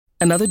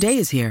Another day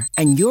is here,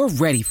 and you're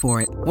ready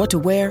for it. What to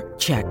wear?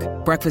 Check.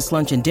 Breakfast,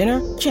 lunch, and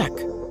dinner? Check.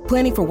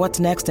 Planning for what's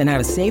next and how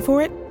to save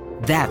for it?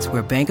 That's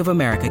where Bank of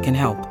America can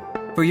help.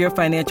 For your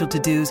financial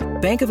to-dos,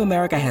 Bank of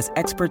America has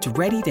experts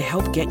ready to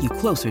help get you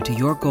closer to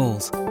your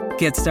goals.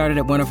 Get started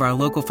at one of our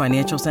local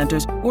financial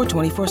centers or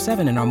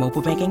 24/7 in our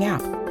mobile banking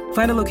app.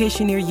 Find a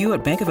location near you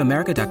at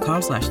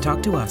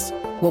bankofamerica.com/talktous.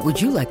 What would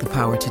you like the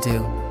power to do?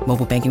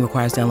 Mobile banking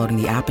requires downloading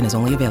the app and is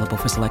only available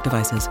for select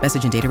devices.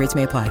 Message and data rates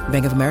may apply.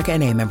 Bank of America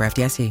N.A., member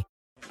FDIC.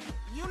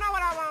 You know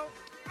what I want?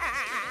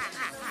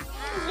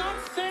 Not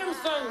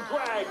Samson,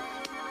 Greg!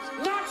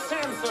 Not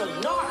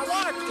Samson! No, I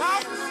want to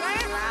talk,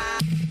 Sam.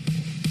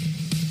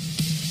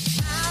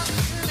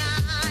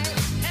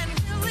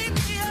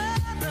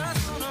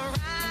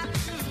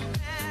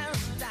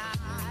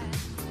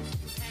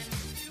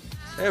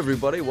 Hey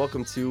everybody,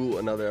 welcome to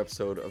another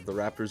episode of the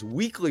Raptors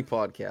Weekly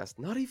Podcast.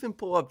 Not even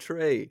pull-up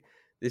Trey.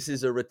 This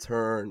is a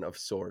return of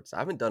sorts. I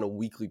haven't done a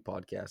weekly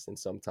podcast in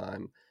some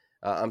time.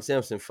 I'm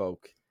Samson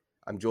Folk.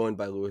 I'm joined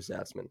by Louis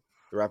Zatzman.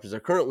 The Raptors are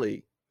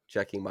currently,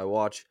 checking my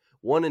watch,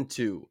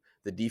 1-2.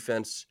 The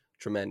defense,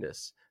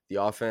 tremendous. The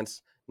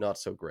offense, not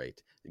so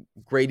great.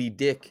 Grady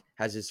Dick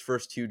has his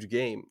first huge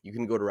game. You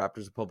can go to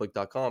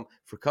raptorsrepublic.com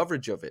for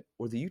coverage of it,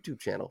 or the YouTube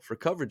channel for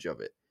coverage of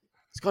it.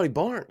 Scottie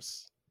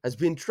Barnes has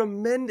been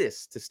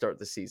tremendous to start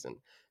the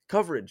season.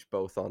 Coverage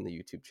both on the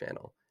YouTube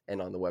channel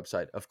and on the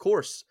website. Of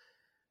course,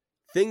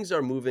 things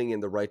are moving in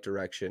the right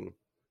direction.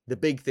 The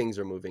big things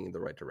are moving in the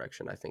right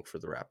direction, I think, for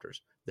the Raptors.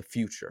 The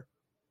future.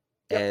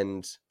 Yep.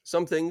 And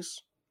some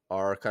things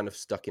are kind of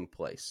stuck in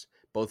place,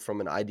 both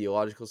from an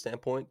ideological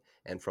standpoint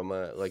and from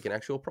an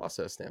actual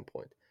process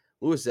standpoint.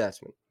 Louis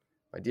Zatzman,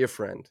 my dear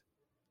friend,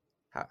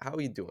 how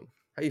are you doing?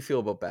 How do you feel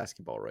about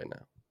basketball right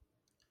now?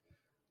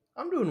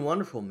 I'm doing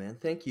wonderful, man.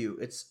 Thank you.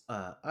 It's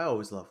I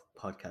always love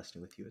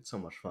podcasting with you. It's so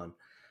much fun,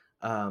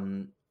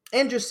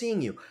 and just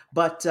seeing you.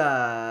 But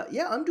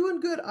yeah, I'm doing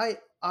good.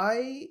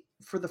 I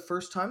for the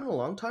first time in a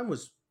long time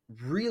was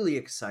really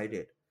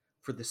excited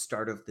for the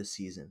start of the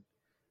season.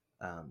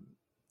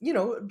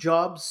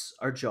 Jobs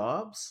are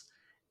jobs,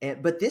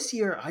 but this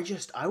year I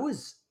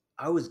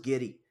was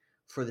giddy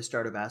for the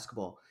start of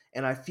basketball,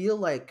 and I feel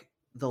like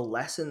the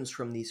lessons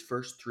from these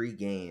first three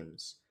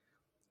games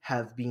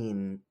have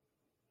been.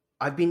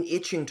 I've been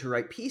itching to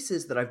write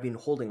pieces that I've been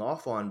holding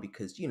off on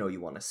because,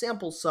 you want a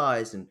sample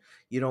size and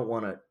you don't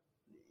want to,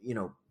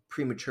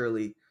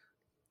 prematurely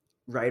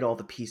write all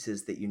the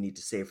pieces that you need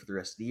to say for the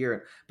rest of the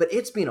year. But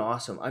it's been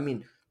awesome. I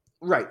mean,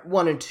 right,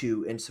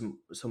 1-2 and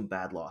some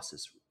bad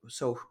losses.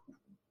 So,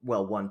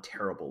 one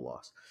terrible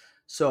loss.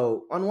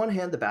 So on one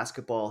hand, the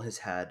basketball has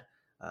had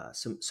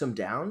some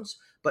downs,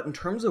 but in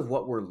terms of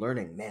what we're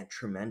learning, man,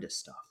 tremendous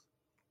stuff.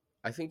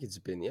 I think it's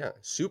been,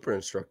 super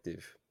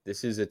instructive.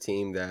 This is a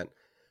team that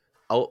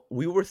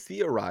we were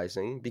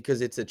theorizing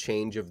because it's a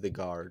change of the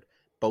guard,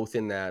 both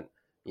in that,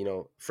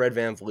 Fred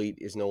VanVleet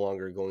is no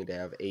longer going to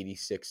have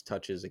 86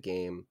 touches a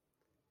game.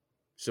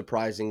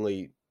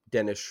 Surprisingly,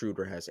 Dennis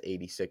Schroeder has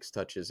 86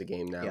 touches a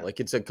game now. Yeah.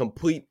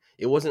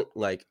 It wasn't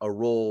like a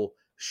role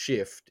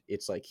shift.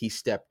 It's like he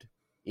stepped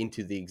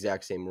into the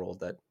exact same role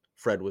that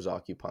Fred was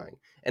occupying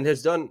and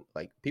has done,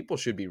 people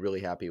should be really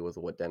happy with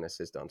what Dennis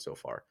has done so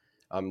far.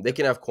 They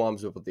can have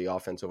qualms with the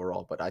offense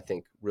overall, but I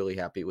think really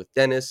happy with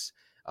Dennis.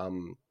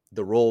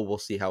 The role, we'll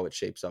see how it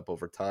shapes up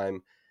over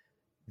time.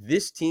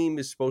 This team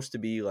is supposed to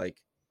be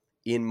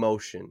in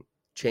motion,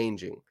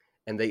 changing,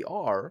 and they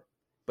are,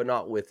 but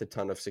not with a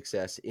ton of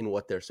success in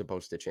what they're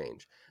supposed to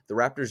change. The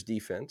Raptors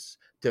defense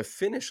to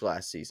finish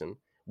last season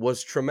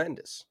was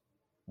tremendous.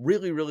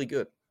 Really, really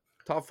good.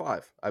 Top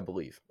 5, I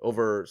believe,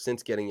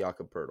 since getting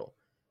Jakob Poeltl.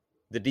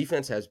 The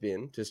defense has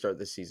been, to start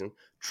this season,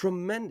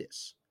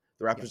 tremendous.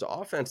 The Raptors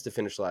offense to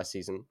finish last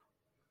season,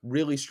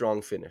 really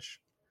strong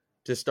finish.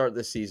 To start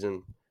this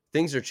season,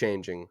 things are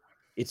changing.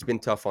 It's been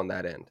tough on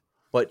that end.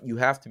 But you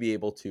have to be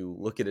able to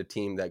look at a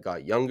team that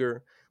got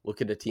younger, look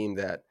at a team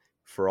that,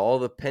 for all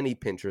the penny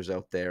pinchers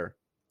out there,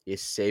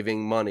 is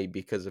saving money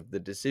because of the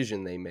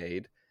decision they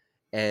made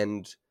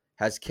and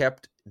has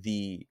kept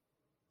the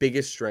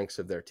biggest strengths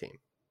of their team.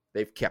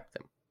 They've kept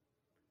them.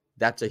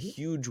 That's a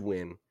huge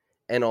win.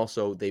 And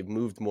also, they've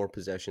moved more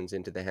possessions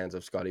into the hands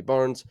of Scottie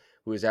Barnes,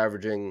 who is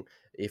averaging,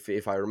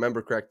 if I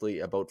remember correctly,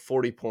 about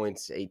 40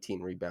 points,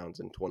 18 rebounds,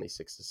 and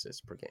 26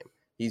 assists per game.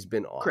 He's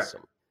been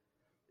awesome. Correct.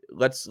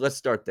 Let's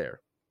start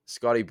there.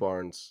 Scottie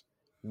Barnes,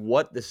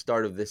 what the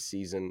start of this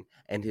season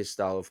and his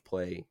style of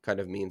play kind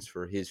of means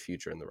for his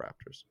future in the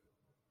Raptors.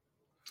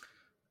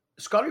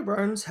 Scottie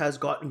Barnes has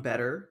gotten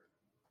better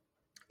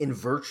in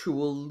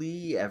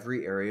virtually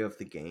every area of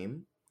the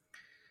game.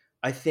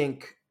 I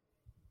think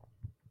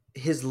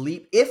his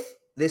leap, if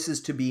this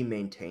is to be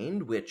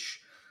maintained,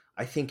 which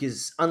I think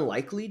is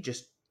unlikely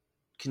just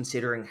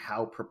considering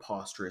how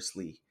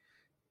preposterously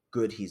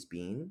good he's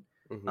been,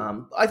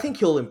 I think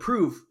he'll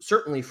improve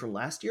certainly from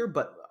last year,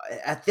 but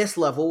at this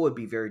level would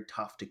be very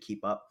tough to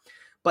keep up.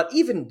 But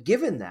even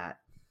given that,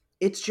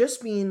 it's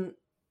just been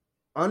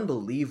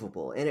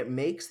unbelievable, and it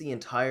makes the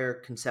entire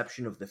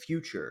conception of the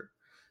future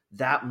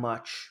that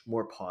much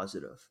more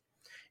positive.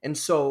 And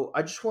so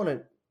I just want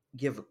to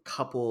give a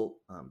couple,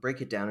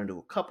 break it down into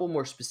a couple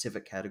more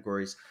specific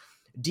categories.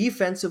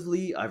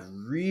 Defensively, I've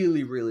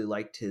really, really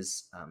liked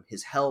his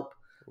help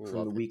from the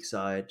Love it. weak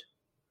side.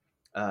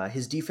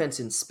 His defense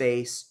in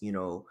space,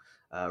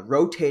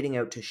 rotating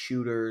out to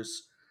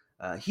shooters.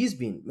 He's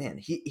been, man,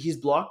 he's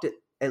blocked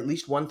at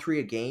least 1 3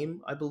 a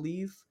game, I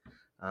believe.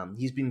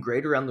 He's been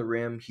great around the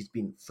rim. He's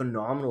been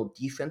phenomenal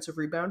defensive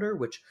rebounder,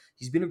 which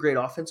he's been a great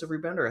offensive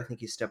rebounder. I think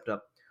he's stepped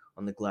up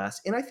on the glass.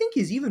 And I think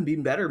he's even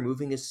been better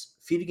moving his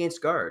feet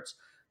against guards,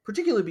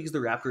 particularly because the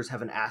Raptors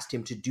haven't asked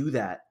him to do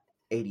that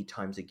 80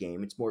 times a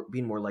game. It's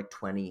been more like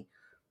 20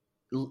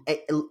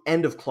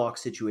 end of clock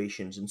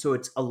situations. And so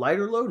it's a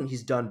lighter load, and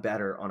he's done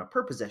better on a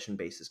per possession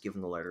basis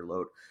given the lighter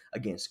load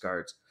against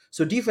guards.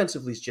 So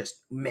defensively is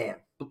just, man,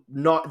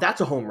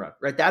 that's a home run,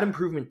 right? That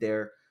improvement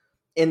there.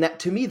 And that,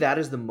 to me, that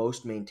is the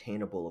most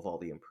maintainable of all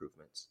the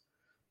improvements.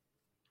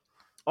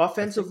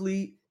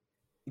 Offensively,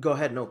 go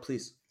ahead. No,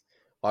 please.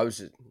 I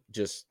was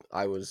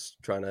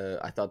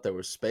I thought there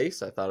was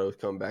space. I thought it was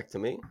coming back to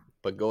me,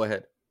 but go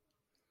ahead.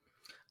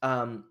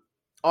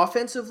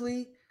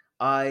 Offensively,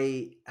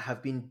 I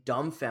have been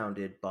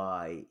dumbfounded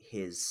by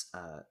his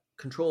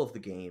control of the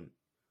game.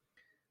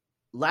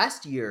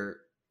 Last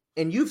year,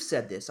 and you've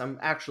said this, I'm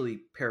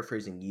actually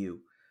paraphrasing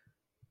you,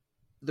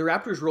 the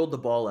Raptors rolled the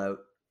ball out,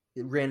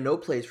 ran no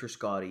plays for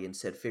Scottie, and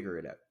said, figure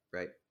it out,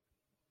 right?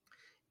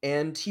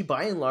 And he,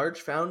 by and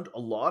large, found a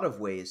lot of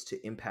ways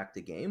to impact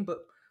the game, but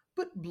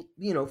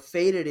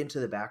faded into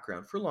the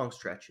background for long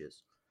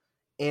stretches.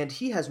 And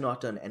he has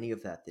not done any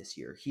of that this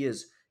year. He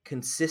has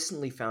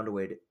consistently found a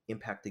way to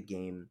impact the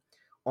game.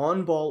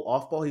 On ball,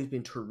 off ball, he's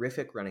been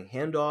terrific running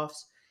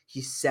handoffs.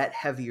 He set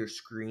heavier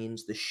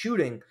screens. The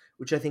shooting,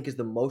 which I think is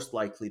the most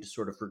likely to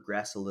sort of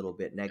regress a little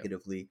bit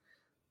negatively,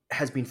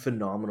 has been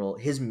phenomenal.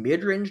 His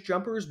mid-range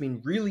jumper has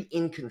been really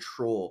in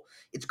control.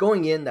 It's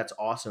going in, that's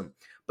awesome.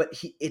 But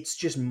it's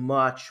just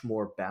much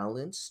more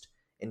balanced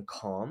and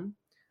calm.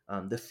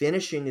 The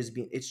finishing has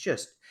been, it's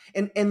just,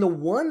 and the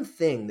one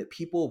thing that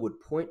people would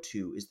point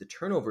to is the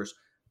turnovers.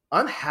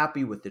 I'm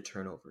happy with the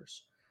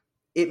turnovers.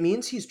 It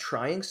means he's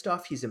trying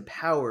stuff, he's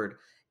empowered,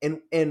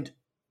 and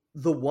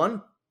the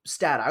one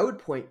stat I would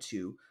point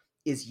to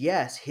is,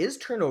 yes, his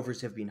turnovers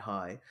have been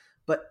high,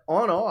 but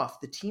on off,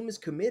 the team is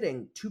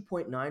committing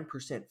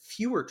 2.9%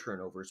 fewer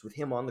turnovers with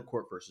him on the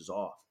court versus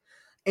off.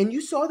 And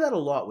you saw that a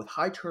lot with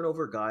high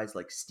turnover guys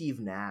like Steve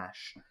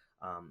Nash,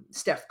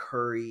 Steph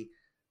Curry,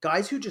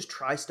 guys who just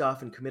try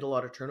stuff and commit a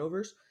lot of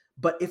turnovers.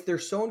 But if they're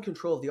so in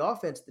control of the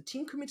offense, the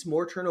team commits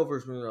more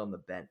turnovers when they're on the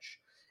bench.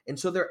 And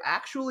so they're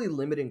actually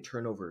limiting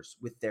turnovers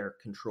with their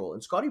control.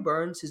 And Scottie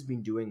Barnes has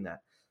been doing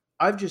that.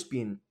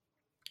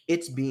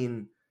 It's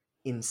been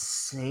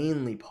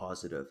insanely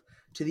positive,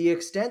 to the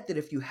extent that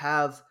if you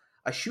have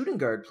a shooting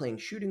guard playing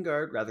shooting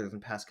guard rather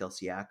than Pascal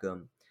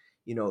Siakam,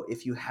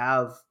 if you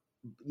have,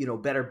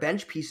 better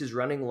bench pieces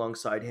running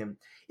alongside him,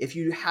 if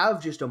you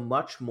have just a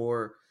much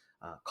more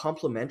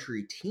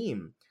complementary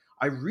team,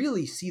 I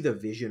really see the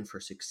vision for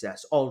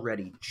success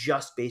already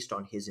just based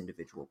on his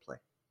individual play.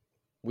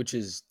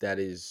 That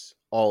is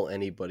all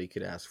anybody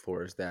could ask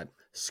for, is that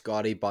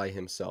Scottie by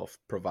himself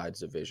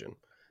provides a vision.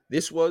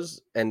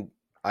 And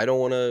I don't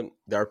want to,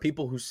 there are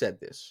people who said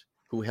this,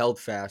 who held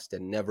fast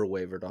and never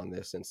wavered on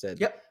this and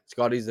said, yep,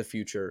 Scottie's the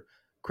future.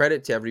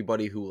 Credit to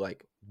everybody who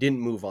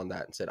didn't move on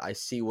that and said, I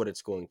see what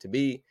it's going to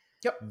be.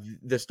 Yep.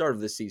 The start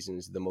of the season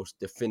is the most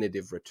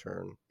definitive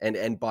return,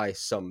 and by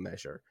some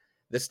measure.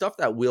 The stuff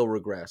that will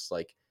regress,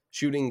 like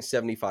shooting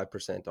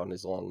 75% on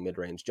his long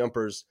mid-range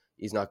jumpers,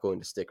 he's not going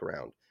to stick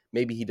around.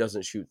 Maybe he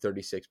doesn't shoot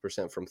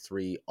 36% from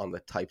three on the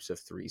types of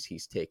threes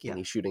he's taking. Yeah.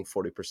 He's shooting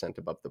 40%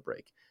 above the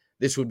break.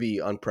 This would be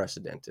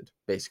unprecedented,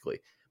 basically.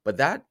 But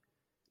that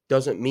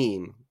doesn't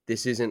mean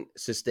this isn't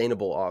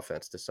sustainable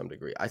offense to some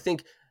degree. I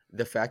think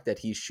the fact that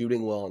he's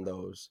shooting well on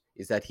those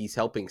is that he's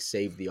helping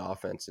save the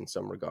offense in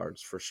some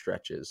regards for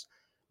stretches,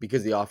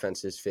 because the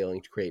offense is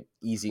failing to create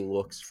easy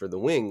looks for the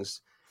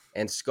wings.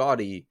 And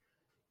Scottie,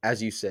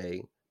 as you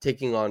say,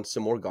 taking on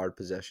some more guard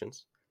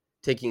possessions,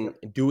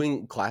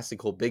 doing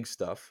classical big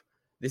stuff.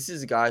 This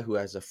is a guy who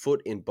has a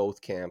foot in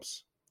both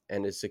camps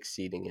and is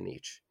succeeding in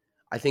each.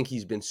 I think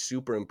he's been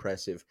super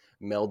impressive,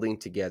 melding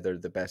together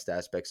the best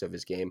aspects of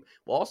his game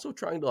while also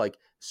trying to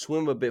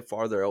swim a bit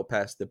farther out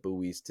past the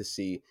buoys to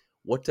see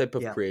what type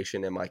of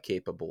creation am I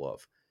capable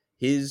of.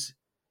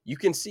 You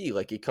can see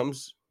it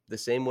comes the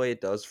same way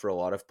it does for a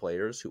lot of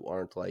players who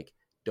aren't like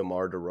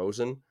DeMar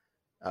DeRozan,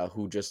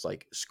 who just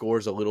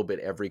scores a little bit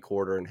every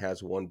quarter and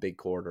has one big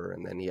quarter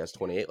and then he has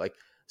 28.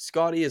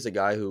 Scottie is a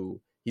guy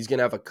who he's going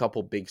to have a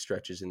couple big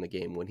stretches in the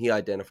game when he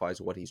identifies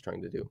what he's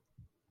trying to do.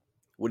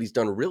 What he's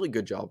done a really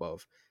good job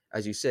of,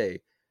 as you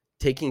say,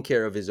 taking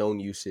care of his own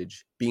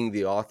usage, being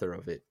the author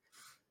of it,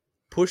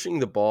 pushing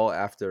the ball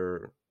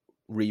after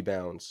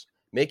rebounds,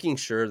 making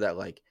sure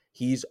that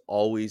he's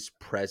always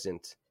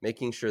present,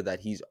 making sure that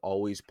he's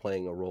always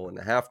playing a role in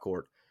the half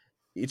court.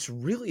 It's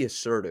really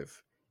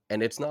assertive.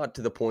 And it's not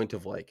to the point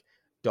of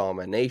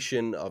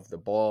domination of the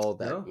ball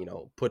that,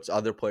 No. puts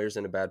other players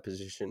in a bad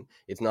position.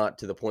 It's not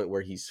to the point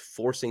where he's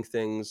forcing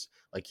things.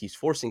 Like, he's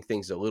forcing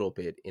things a little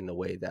bit in the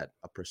way that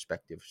a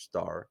prospective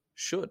star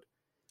should.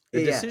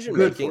 The Yeah, decision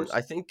good making, force.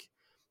 I think,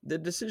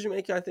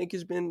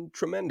 has been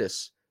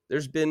tremendous.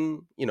 There's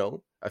been,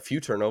 a few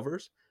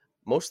turnovers.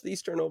 Most of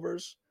these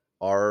turnovers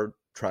are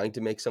trying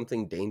to make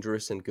something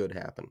dangerous and good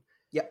happen.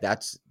 Yeah.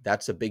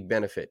 That's a big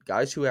benefit.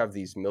 Guys who have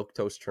these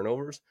milquetoast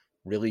turnovers,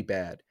 really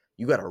bad.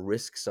 You got to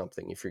risk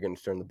something if you're going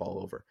to turn the ball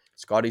over.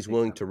 Scottie's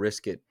willing to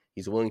risk it.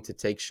 He's willing to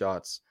take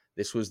shots.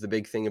 This was the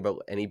big thing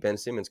about any Ben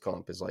Simmons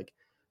comp, is like,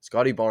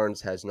 Scottie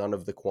Barnes has none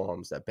of the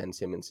qualms that Ben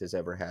Simmons has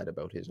ever had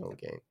about his own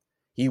game.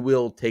 He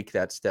will take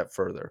that step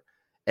further.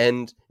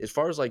 And as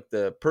far as like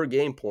the per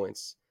game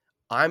points,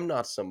 I'm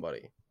not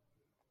somebody,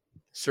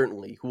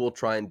 certainly, who will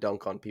try and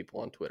dunk on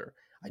people on Twitter.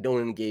 I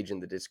don't engage in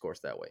the discourse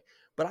that way.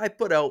 But I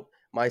put out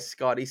my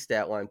Scottie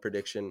stat line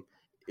prediction.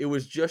 It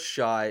was just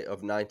shy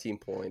of 19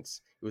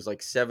 points. It was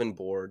like 7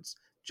 boards,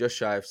 just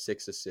shy of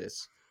 6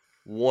 assists,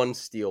 1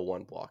 steal,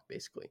 1 block,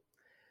 basically.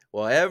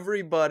 Well,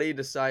 everybody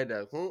decided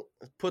to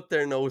put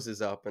their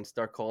noses up and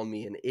start calling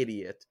me an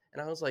idiot.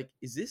 And I was like,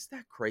 is this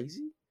that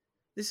crazy?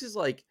 This is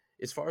like,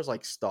 as far as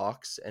like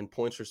stocks and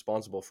points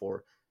responsible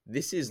for,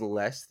 this is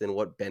less than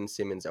what Ben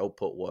Simmons'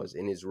 output was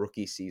in his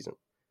rookie season.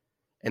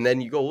 And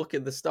then you go look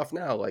at the stuff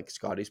now, like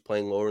Scottie's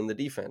playing lower in the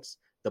defense.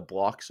 The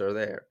blocks are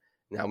there.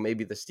 Now,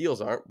 maybe the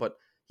steals aren't, but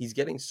he's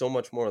getting so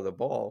much more of the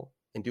ball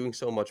and doing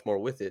so much more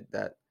with it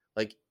that,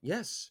 like,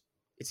 yes,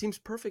 it seems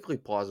perfectly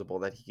plausible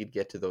that he could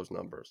get to those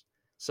numbers.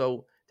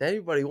 So, to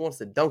anybody who wants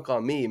to dunk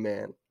on me,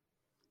 man,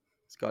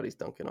 Scottie's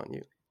dunking on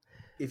you.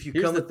 If you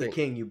Here's come the with the thing.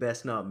 king, you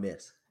best not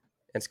miss.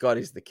 And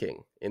Scottie's the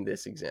king in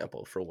this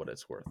example, for what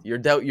it's worth. You're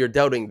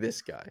doubting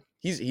this guy.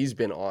 He's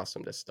been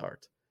awesome to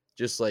start.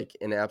 Just like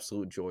an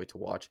absolute joy to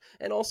watch.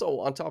 And also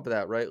on top of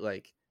that, right?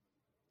 Like,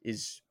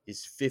 is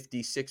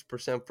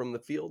 56% from the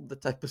field the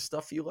type of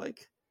stuff you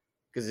like?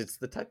 Because it's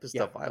the type of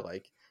stuff I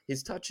like.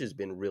 His touch has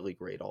been really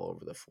great all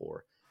over the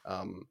floor.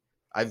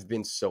 I've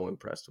been so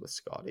impressed with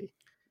Scottie.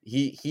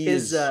 He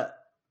is a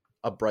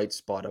bright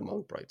spot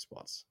among bright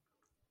spots.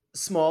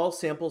 Small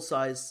sample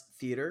size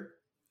theater.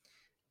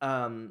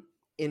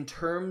 In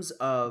terms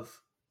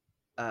of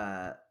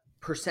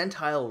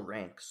percentile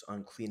ranks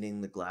on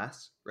cleaning the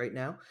glass right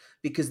now,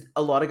 because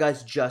a lot of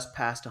guys just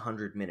passed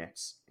 100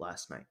 minutes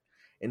last night.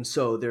 And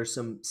so there's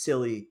some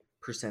silly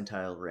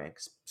percentile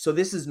ranks. So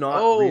this is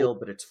not real,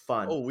 but it's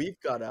fun. Oh, we've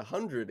got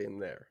 100 in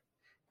there.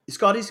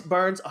 Scottie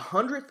Barnes,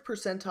 100th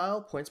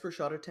percentile points per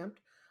shot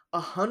attempt,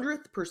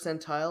 100th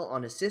percentile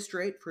on assist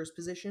rate for his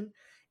position,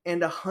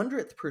 and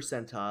 100th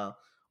percentile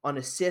on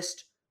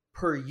assist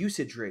per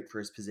usage rate for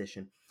his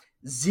position.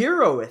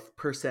 0th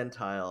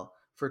percentile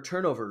for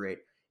turnover rate.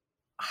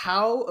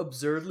 How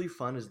absurdly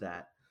fun is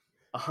that?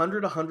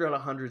 100, 100,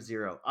 100,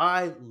 0.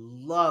 I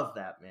love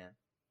that, man.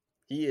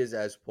 He is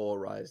as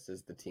polarized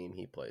as the team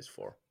he plays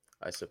for,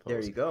 I suppose.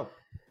 There you go.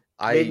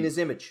 Made in his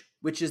image,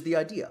 which is the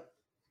idea.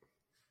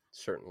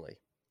 Certainly.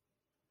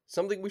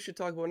 Something we should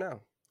talk about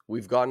now.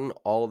 We've gotten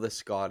all the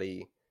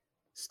Scottie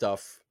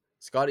stuff.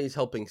 Scottie's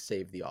helping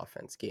save the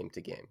offense game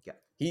to game. Yeah.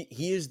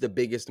 He is the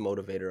biggest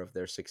motivator of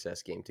their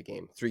success game to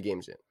game, 3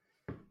 games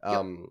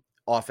in.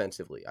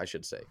 Offensively, I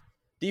should say.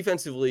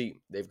 Defensively,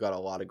 they've got a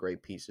lot of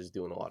great pieces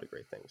doing a lot of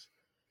great things.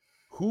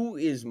 Who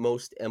is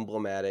most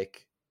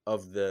emblematic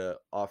of the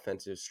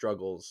offensive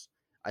struggles,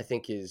 I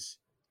think, is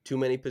too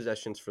many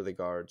possessions for the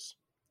guards,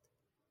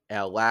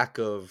 a lack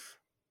of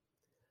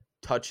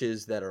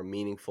touches that are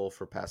meaningful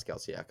for Pascal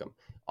Siakam.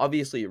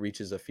 Obviously, it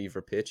reaches a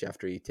fever pitch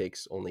after he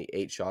takes only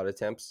 8 shot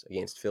attempts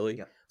against Philly.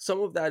 Yeah.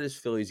 Some of that is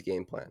Philly's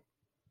game plan.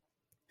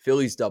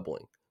 Philly's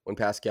doubling. When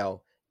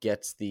Pascal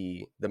gets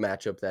the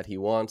matchup that he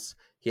wants,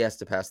 he has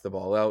to pass the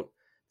ball out.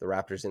 The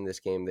Raptors in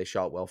this game, they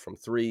shot well from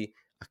 3.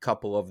 A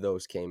couple of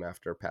those came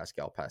after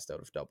Pascal passed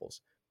out of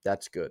doubles.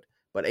 That's good.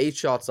 But 8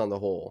 shots on the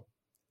whole,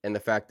 and the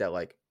fact that,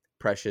 like,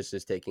 Precious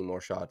is taking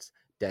more shots,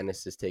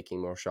 Dennis is taking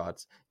more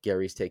shots,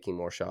 Gary's taking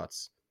more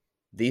shots.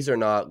 These are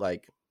not,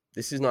 like,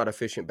 this is not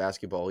efficient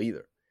basketball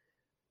either.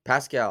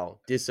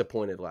 Pascal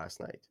disappointed last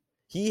night.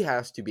 He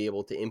has to be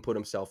able to input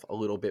himself a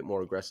little bit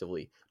more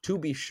aggressively, to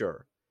be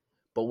sure.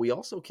 But we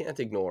also can't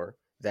ignore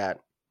that,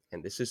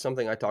 and this is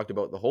something I talked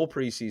about the whole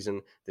preseason.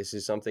 This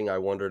is something I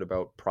wondered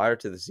about prior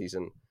to the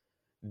season.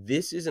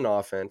 This is an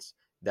offense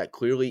that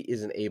clearly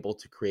isn't able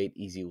to create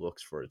easy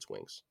looks for its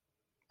wings,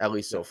 at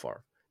least so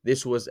far.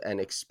 This was an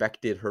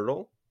expected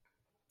hurdle.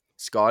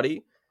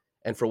 Scottie,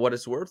 and for what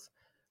it's worth,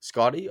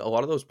 Scottie, a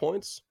lot of those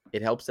points,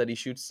 it helps that he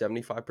shoots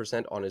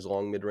 75% on his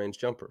long mid-range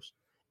jumpers.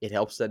 It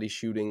helps that he's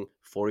shooting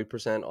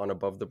 40% on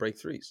above the break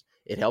threes.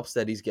 It helps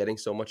that he's getting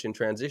so much in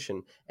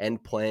transition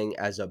and playing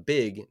as a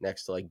big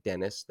next to, like,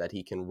 Dennis that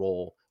he can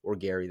roll or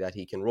Gary that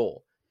he can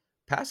roll.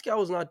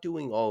 Pascal is not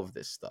doing all of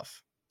this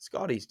stuff.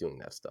 Scottie's doing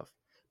that stuff.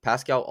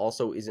 Pascal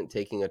also isn't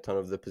taking a ton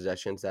of the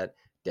possessions that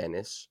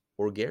Dennis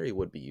or Gary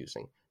would be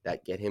using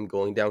that get him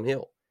going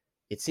downhill.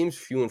 It seems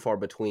few and far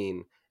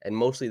between, and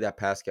mostly that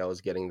Pascal is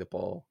getting the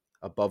ball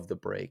above the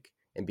break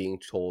and being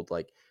told,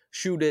 like,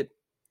 shoot it,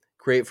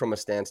 create from a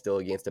standstill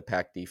against a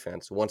packed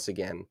defense once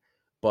again,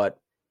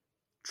 but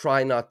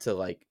try not to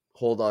like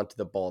hold on to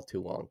the ball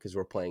too long because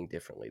we're playing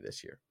differently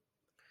this year.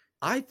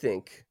 I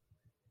think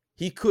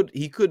he could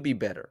be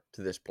better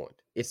to this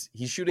point.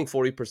 He's shooting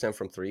 40%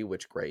 from three,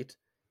 which great.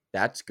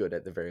 That's good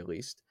at the very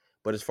least.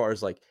 But as far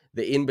as like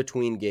the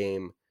in-between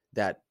game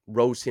that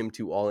rose him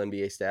to all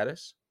NBA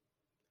status,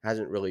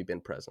 hasn't really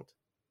been present.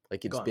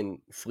 Like it's been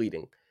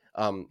fleeting.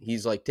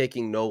 He's like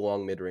taking no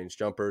long mid-range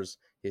jumpers.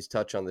 His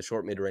touch on the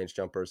short mid-range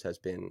jumpers has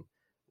been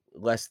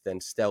less than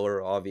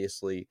stellar,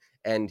 obviously,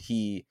 and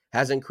he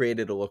hasn't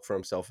created a look for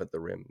himself at the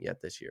rim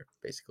yet this year,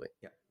 basically.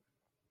 Yeah.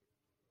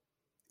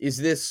 Is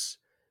this,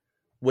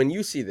 when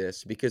you see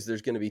this, because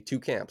there's going to be two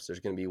camps.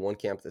 There's going to be one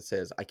camp that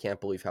says, I can't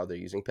believe how they're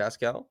using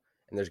Pascal,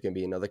 and there's going to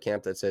be another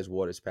camp that says,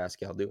 what is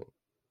Pascal doing?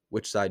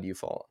 Which side do you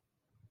fall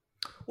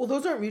on? Well,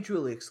 those aren't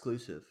mutually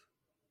exclusive.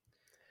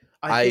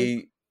 I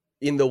think,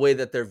 in the way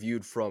that they're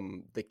viewed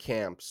from the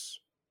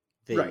camps,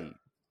 right.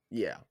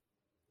 Yeah.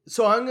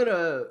 So I'm going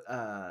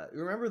to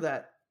remember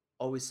that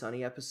Always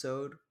Sunny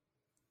episode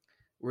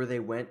where they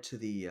went to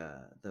the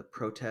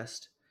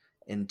protest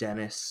and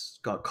Dennis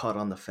got caught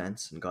on the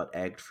fence and got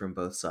egged from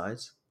both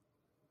sides?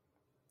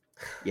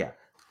 Yeah.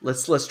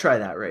 Let's try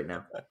that right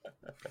now.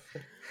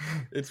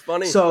 It's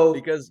funny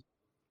because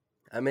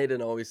I made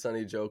an Always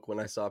Sunny joke when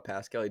I saw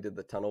Pascal. He did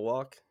the tunnel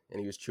walk and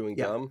he was chewing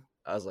gum.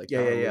 I was like,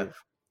 yeah.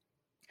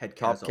 Head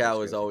Top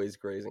cow is always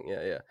grazing.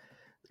 Yeah.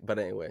 But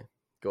anyway,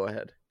 go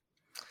ahead.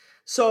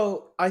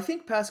 So I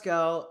think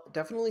Pascal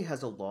definitely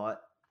has a lot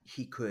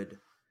he could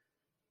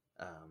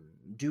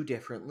do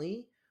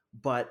differently,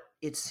 but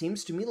it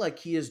seems to me like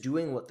he is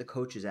doing what the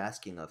coach is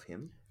asking of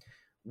him,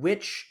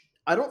 which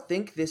I don't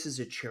think this is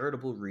a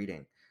charitable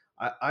reading.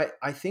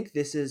 I think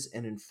this is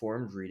an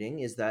informed reading,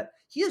 is that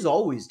he has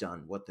always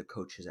done what the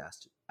coach has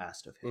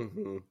asked of him.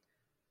 Mm-hmm.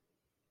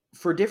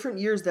 For different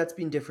years, that's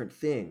been different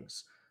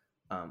things.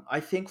 I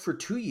think for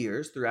 2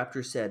 years, the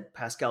Raptors said,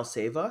 Pascal,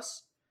 save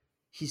us.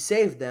 He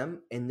saved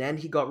them, and then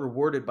he got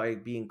rewarded by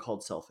being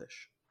called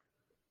selfish.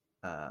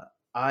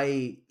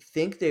 I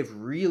think they've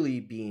really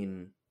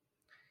been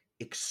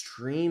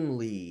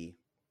extremely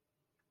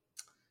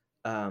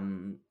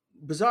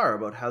bizarre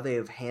about how they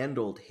have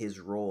handled his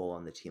role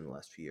on the team the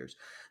last few years.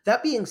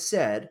 That being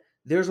said,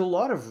 there's a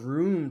lot of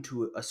room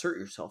to assert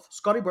yourself.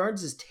 Scottie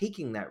Barnes is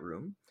taking that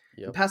room,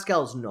 and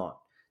Pascal is not.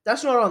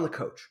 That's not on the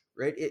coach,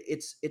 right?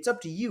 It's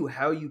up to you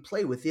how you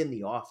play within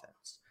the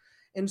offense.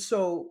 And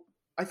so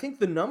I think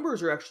the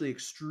numbers are actually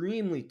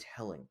extremely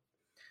telling.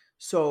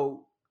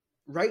 So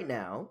right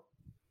now,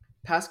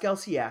 Pascal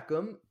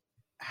Siakam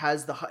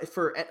has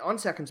on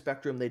Second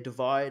Spectrum, they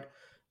divide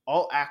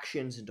all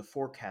actions into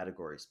 4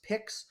 categories: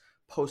 picks,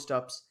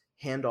 post-ups,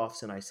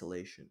 handoffs, and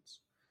isolations.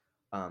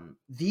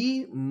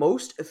 The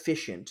most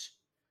efficient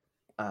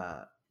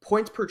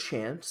points per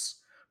chance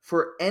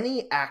for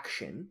any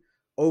action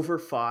over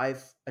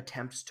 5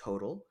 attempts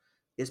total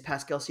is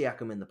Pascal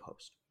Siakam in the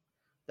post.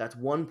 That's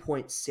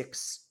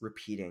 1.6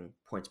 repeating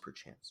points per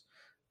chance,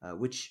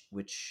 which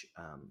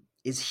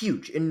is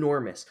huge,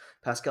 enormous.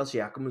 Pascal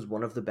Siakam was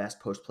one of the best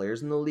post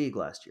players in the league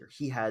last year.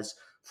 He has,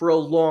 for a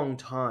long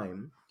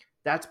time,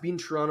 that's been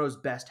Toronto's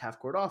best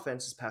half-court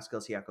offense, is Pascal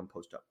Siakam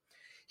post-up.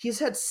 He's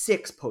had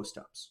 6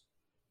 post-ups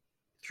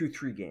through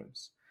 3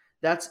 games.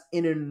 That's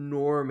an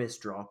enormous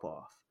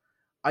drop-off.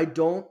 I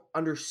don't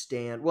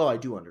understand. Well, I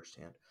do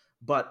understand.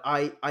 But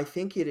I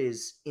think it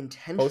is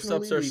intentionally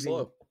post-ups are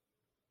slow.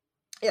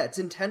 Yeah, it's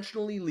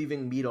intentionally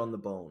leaving meat on the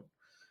bone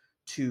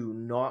to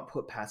not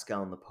put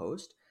Pascal in the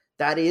post.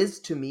 That is,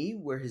 to me,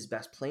 where his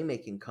best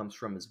playmaking comes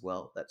from as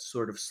well. That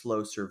sort of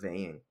slow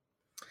surveying.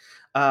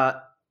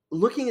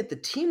 Looking at the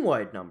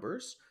team-wide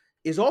numbers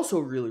is also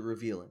really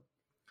revealing.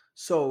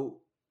 So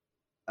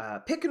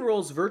pick and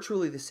roll is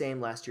virtually the same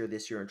last year,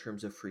 this year in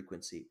terms of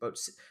frequency, about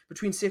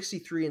between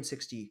 63 and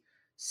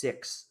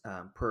 66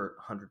 per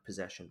 100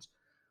 possessions.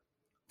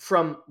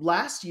 From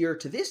last year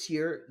to this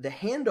year, the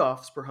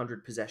handoffs per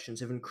 100 possessions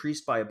have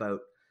increased by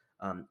about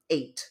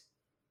 8.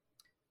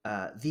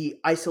 The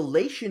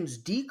isolations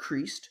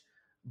decreased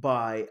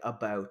by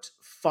about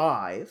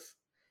 5,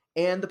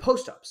 and the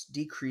post-ups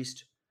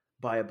decreased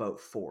by about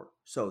 4.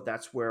 So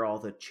that's where all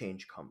the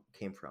change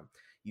came from.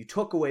 You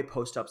took away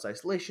post-ups,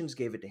 isolations,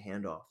 gave it to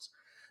handoffs.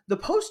 The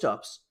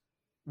post-ups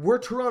were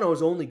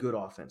Toronto's only good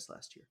offense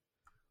last year.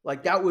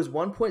 Like, that was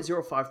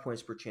 1.05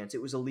 points per chance.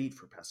 It was a lead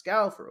for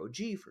Pascal, for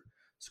OG, for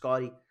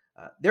Scottie.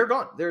 They're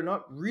gone. They're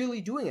not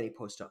really doing any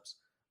post-ups.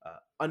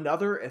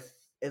 Another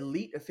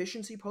elite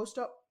efficiency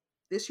post-up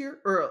this year,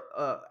 or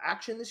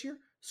action this year,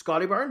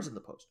 Scottie Barnes in the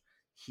post.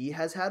 He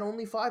has had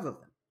only 5 of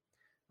them,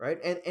 right?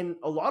 And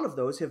a lot of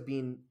those have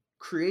been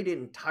created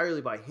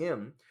entirely by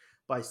him,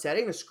 by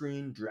setting a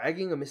screen,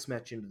 dragging a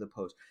mismatch into the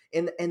post.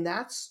 And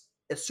that's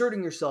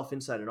asserting yourself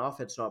inside an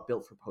offense not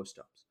built for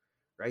post-ups,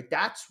 right?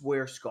 That's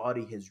where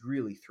Scottie has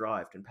really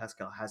thrived, and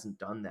Pascal hasn't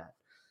done that.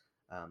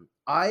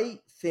 I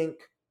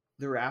think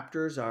the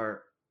Raptors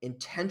are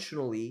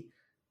intentionally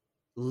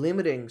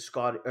limiting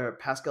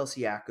Pascal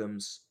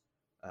Siakam's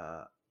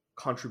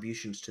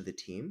contributions to the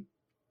team.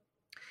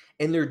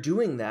 And they're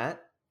doing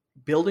that,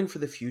 building for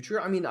the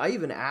future. I mean, I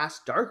even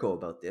asked Darko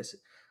about this.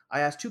 I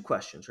asked two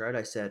questions, right?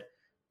 I said,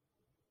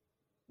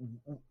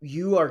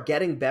 you are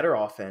getting better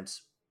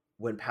offense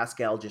when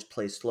Pascal just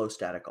plays slow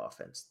static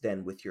offense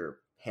than with your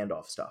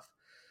handoff stuff.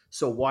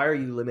 So why are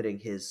you limiting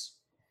his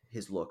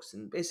looks?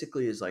 And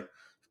basically is like,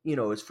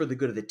 it's for the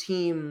good of the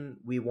team.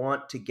 We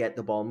want to get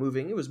the ball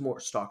moving. It was more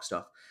stock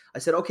stuff. I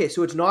said, okay,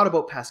 so it's not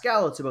about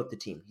Pascal, it's about the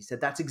team. He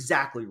said, that's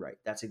exactly right.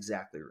 That's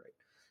exactly right.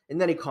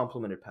 And then he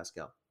complimented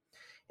Pascal.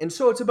 And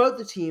so it's about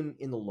the team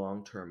in the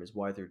long term is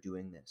why they're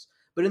doing this.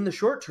 But in the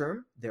short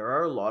term, there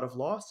are a lot of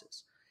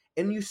losses.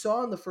 And you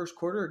saw in the first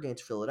quarter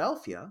against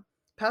Philadelphia,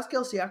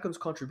 Pascal Siakam's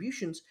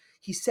contributions,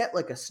 he set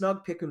like a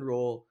snug pick and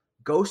roll,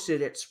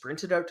 ghosted it,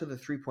 sprinted out to the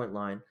three-point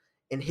line,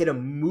 and hit a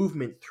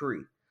movement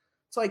three.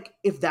 It's like,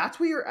 if that's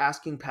what you're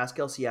asking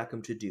Pascal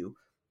Siakam to do,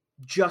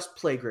 just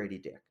play Grady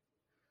Dick.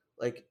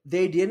 Like,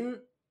 they didn't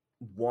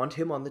want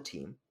him on the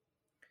team.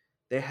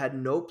 They had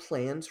no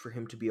plans for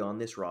him to be on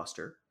this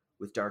roster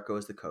with Darko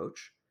as the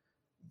coach.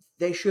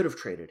 They should have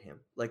traded him.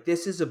 Like,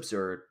 this is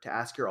absurd to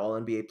ask your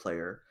all-NBA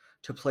player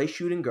to play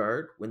shooting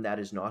guard when that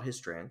is not his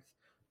strength,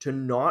 to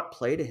not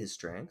play to his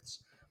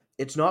strengths.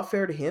 It's not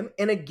fair to him.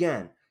 And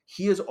again,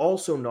 he is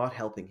also not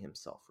helping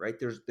himself, right?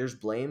 There's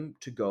blame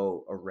to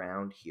go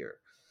around here.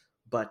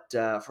 But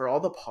for all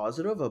the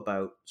positive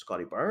about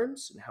Scottie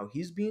Barnes and how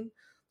he's been,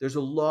 there's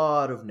a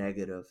lot of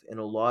negative and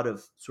a lot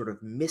of sort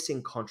of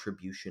missing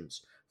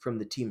contributions from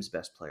the team's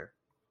best player.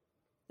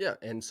 Yeah,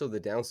 and so the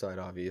downside,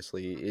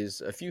 obviously,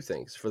 is a few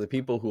things. For the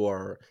people who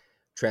are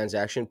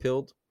transaction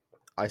pilled,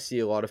 I see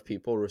a lot of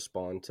people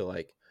respond to,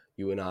 like,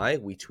 you and I,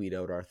 we tweet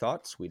out our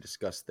thoughts, we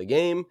discuss the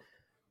game,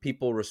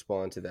 people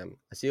respond to them.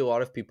 I see a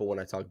lot of people, when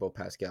I talk about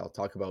Pascal,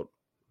 talk about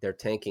they're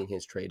tanking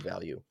his trade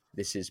value.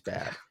 This is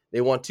bad.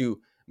 They want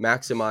to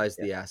maximize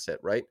the asset,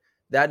 right?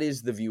 That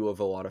is the view of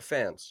a lot of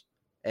fans.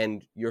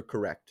 And you're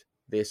correct.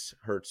 This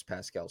hurts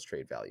Pascal's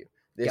trade value.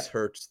 This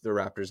hurts the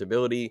Raptors'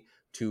 ability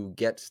to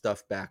get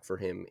stuff back for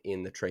him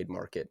in the trade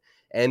market.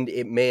 And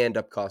it may end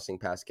up costing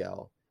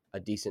Pascal a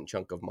decent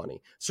chunk of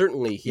money.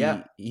 Certainly, he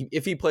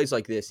if he plays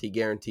like this, he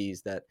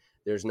guarantees that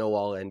there's no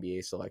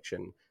all-NBA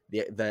selection.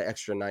 The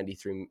extra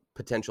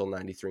potential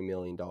 $93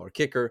 million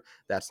kicker,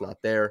 that's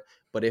not there.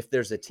 But if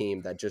there's a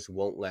team that just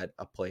won't let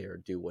a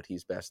player do what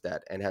he's best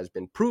at and has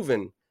been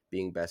proven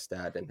being best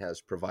at and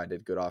has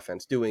provided good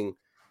offense doing,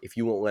 if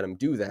you won't let him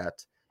do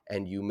that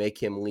and you make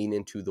him lean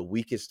into the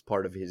weakest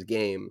part of his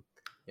game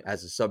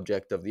as a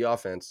subject of the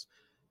offense,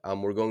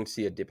 we're going to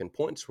see a dip in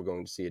points, we're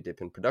going to see a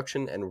dip in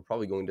production, and we're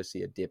probably going to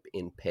see a dip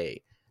in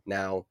pay.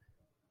 Now,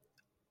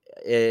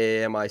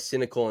 am I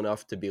cynical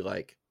enough to be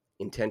like,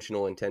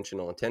 intentional?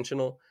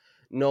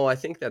 No, I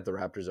think that the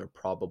Raptors are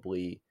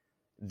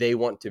they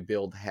want to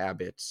build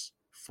habits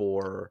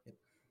for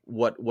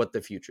what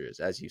the future is,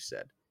 as you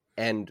said.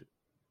 And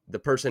the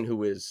person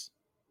who is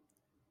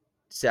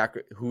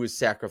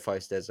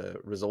sacrificed as a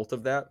result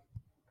of that,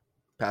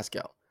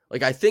 Pascal.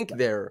 Like, I think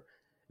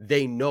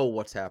they know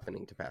what's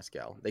happening to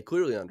Pascal. They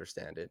clearly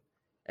understand it,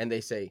 and they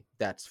say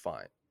that's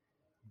fine.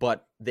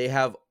 But they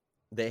have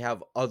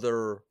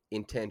other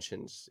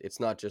intentions. It's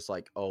not just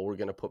like, oh, we're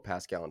going to put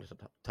Pascal in a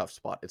tough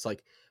spot. It's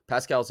like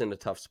Pascal's in a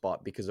tough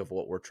spot because of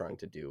what we're trying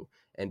to do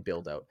and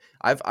build out.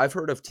 I've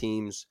heard of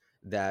teams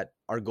that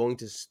are going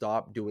to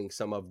stop doing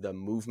some of the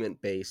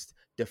movement-based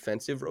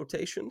defensive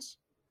rotations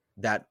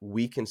that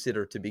we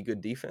consider to be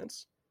good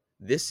defense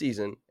this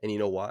season. And you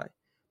know why?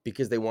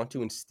 Because they want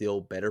to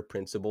instill better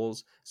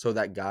principles so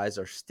that guys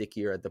are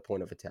stickier at the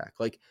point of attack.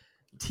 Like,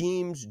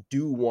 teams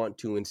do want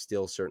to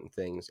instill certain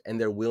things, and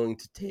they're willing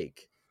to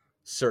take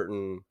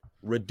certain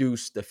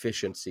reduced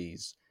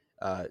efficiencies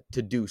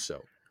to do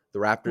so. The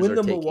Raptors when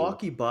the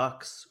Milwaukee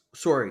Bucks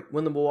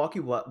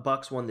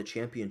won the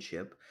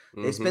championship,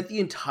 they spent the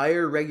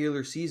entire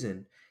regular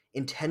season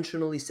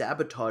intentionally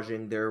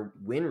sabotaging their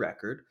win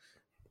record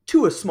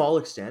to a small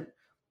extent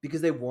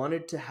because they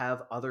wanted to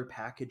have other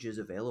packages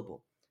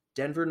available.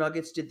 Denver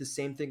Nuggets did the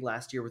same thing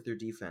last year with their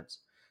defense.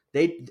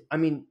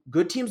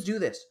 Good teams do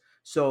this.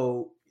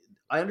 So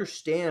I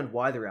understand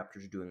why the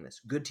Raptors are doing this.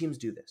 Good teams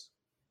do this.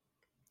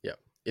 Yeah.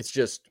 It's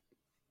just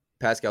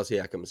Pascal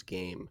Siakam's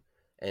game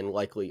and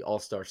likely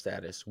all-star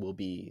status will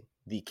be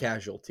the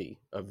casualty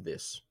of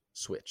this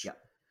switch. Yeah.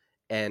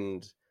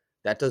 And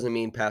that doesn't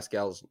mean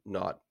Pascal's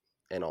not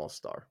an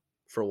all-star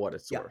for what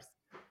it's worth.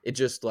 It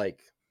just,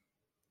 like,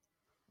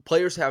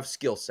 players have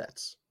skill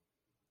sets.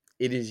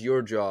 It is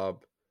your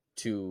job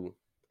to,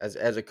 as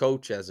a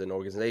coach, as an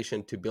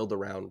organization, to build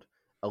around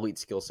elite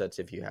skill sets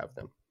if you have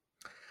them.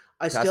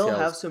 I still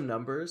have some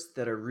numbers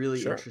that are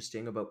really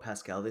interesting about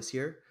Pascal this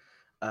year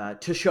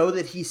to show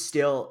that he's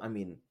still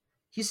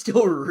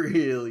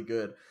really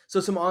good. So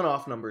some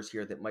on-off numbers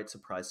here that might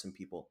surprise some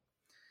people.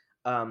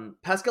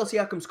 Pascal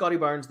Siakam, Scottie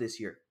Barnes this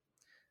year.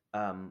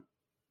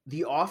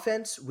 The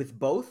offense with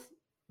both,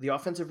 the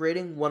offensive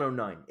rating,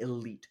 109,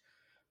 elite.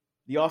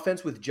 The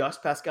offense with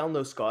just Pascal,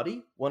 no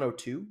Scottie,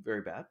 102,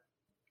 very bad.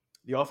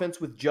 The offense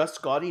with just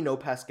Scottie, no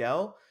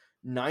Pascal,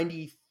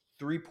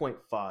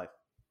 93.5.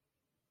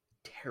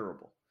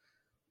 Terrible.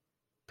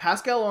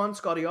 Pascal on,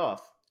 Scottie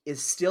off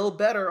is still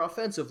better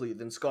offensively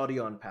than Scottie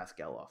on,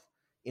 Pascal off.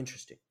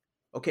 Interesting.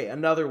 Okay,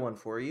 another one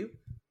for you.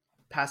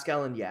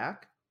 Pascal and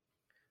Yak.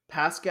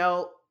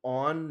 Pascal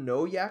on,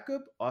 no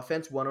Jakob,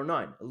 offense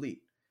 109,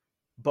 elite.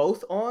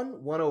 Both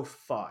on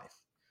 105.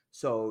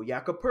 So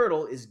Jakob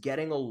Pertl is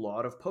getting a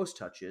lot of post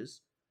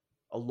touches,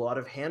 a lot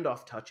of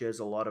handoff touches,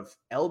 a lot of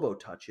elbow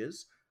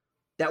touches.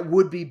 That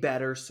would be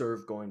better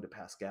served going to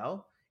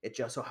Pascal. It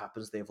just so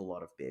happens they have a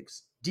lot of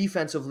bigs.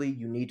 Defensively,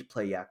 you need to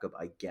play Jakob.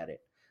 I get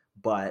it.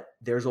 But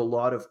there's a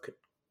lot of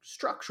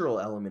structural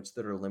elements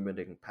that are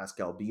limiting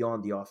Pascal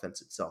beyond the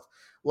offense itself.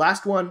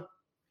 Last one,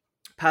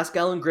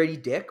 Pascal and Grady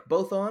Dick,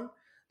 both on.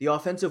 The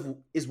offensive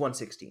is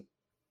 116.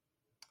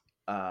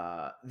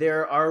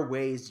 There are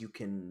ways you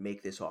can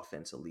make this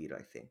offense elite,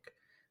 I think.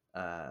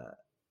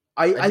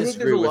 I think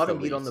there's a lot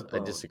of meat on the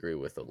bone. I disagree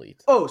with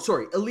elite. Oh,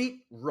 sorry.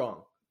 Elite,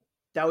 wrong.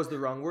 That was the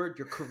wrong word.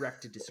 You're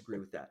correct to disagree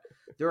with that.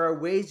 There are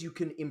ways you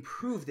can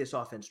improve this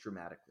offense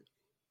dramatically.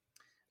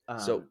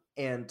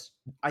 And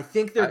I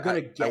think they're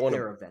going to get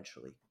there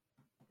eventually.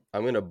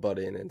 I'm going to butt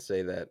in and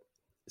say that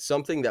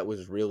something that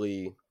was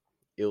really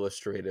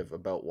illustrative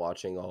about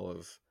watching all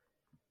of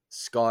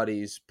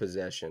Scottie's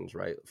possessions,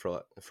 right,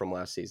 from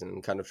last season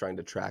and kind of trying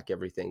to track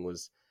everything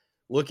was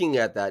looking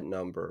at that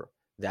number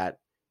that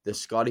the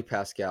Scottie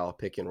Pascal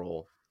pick and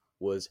roll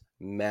was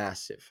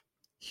massive,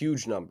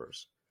 huge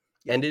numbers.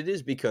 Yeah. And it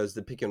is because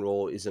the pick and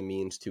roll is a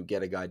means to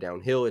get a guy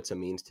downhill. It's a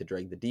means to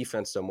drag the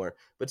defense somewhere,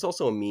 but it's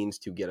also a means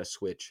to get a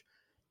switch.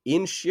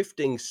 In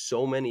shifting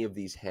so many of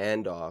these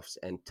handoffs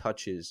and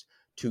touches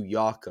to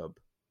Jakob,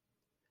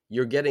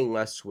 you're getting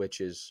less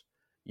switches.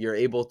 You're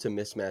able to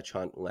mismatch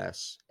hunt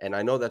less. And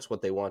I know that's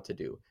what they want to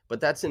do, but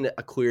that's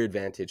a clear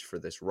advantage for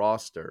this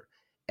roster.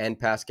 And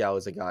Pascal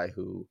is a guy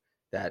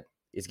that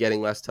is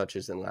getting less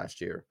touches than last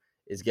year,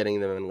 is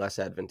getting them in less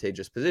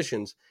advantageous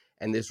positions.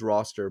 And this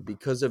roster,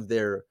 because of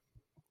their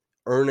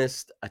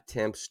earnest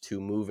attempts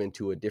to move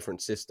into a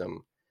different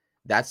system,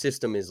 that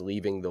system is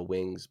leaving the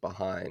wings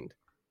behind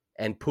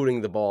and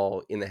putting the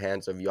ball in the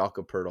hands of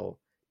Jakob Pertl,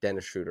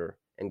 Dennis Schroeder,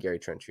 and Gary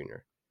Trent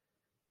Jr.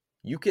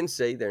 You can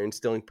say they're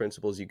instilling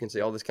principles. You can say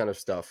all this kind of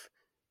stuff,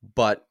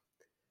 but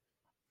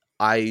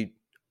I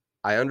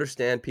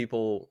understand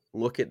people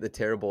look at the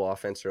terrible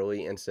offense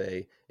early and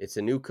say it's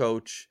a new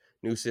coach,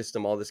 new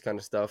system, all this kind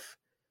of stuff.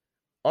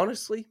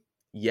 Honestly,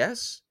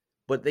 yes,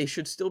 but they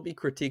should still be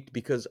critiqued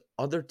because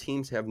other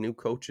teams have new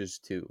coaches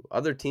too.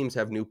 Other teams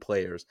have new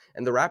players.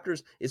 And the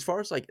Raptors, as far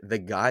as like the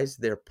guys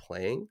they're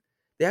playing,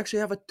 they actually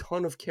have a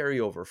ton of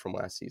carryover from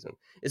last season,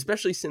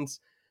 especially since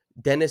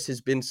Dennis has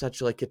been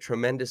such like a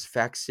tremendous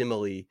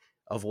facsimile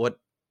of what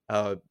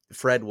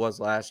Fred was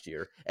last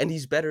year. And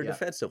he's better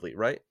defensively,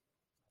 right?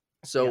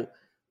 So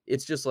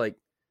it's just like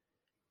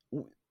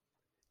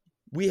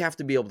we have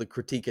to be able to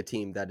critique a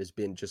team that has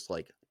been just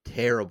like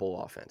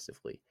terrible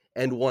offensively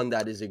and one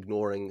that is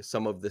ignoring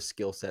some of the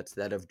skill sets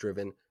that have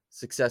driven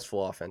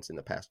successful offense in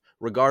the past,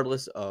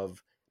 regardless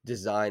of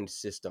designed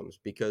systems,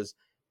 because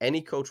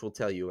any coach will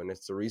tell you, and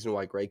it's the reason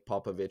why Greg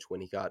Popovich,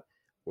 when he got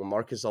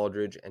Marcus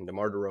Aldridge and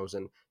DeMar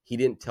DeRozan, he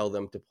didn't tell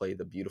them to play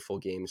the beautiful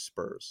game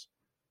Spurs.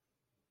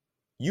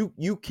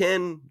 You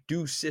can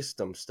do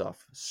system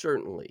stuff,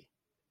 certainly,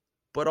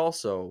 but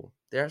also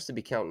there has to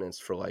be countenance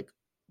for like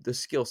the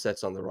skill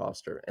sets on the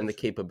roster and the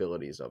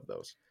capabilities of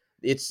those.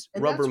 It's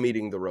rubber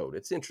meeting the road.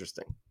 It's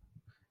interesting.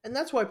 And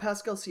that's why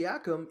Pascal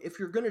Siakam, if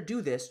you're going to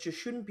do this, just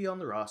shouldn't be on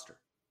the roster.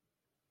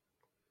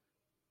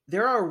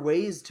 There are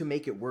ways to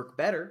make it work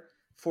better.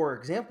 For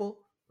example,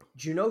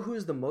 do you know who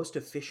is the most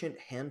efficient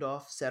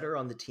handoff setter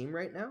on the team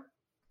right now?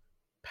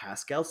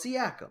 Pascal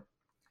Siakam.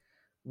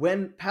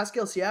 When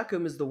Pascal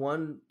Siakam is the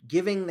one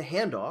giving the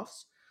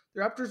handoffs,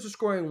 the Raptors are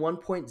scoring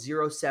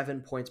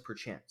 1.07 points per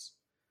chance.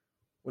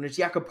 When it's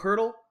Jakob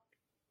Pertl,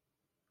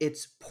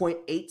 it's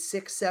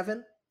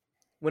 0.867.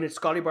 When it's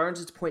Scottie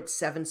Barnes, it's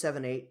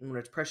 0.778. And when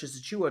it's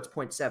Precious Achiuwa, it's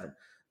 0.7.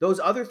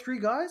 Those other three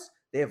guys,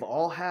 they have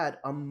all had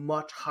a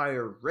much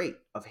higher rate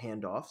of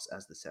handoffs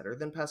as the setter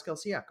than Pascal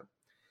Siakam.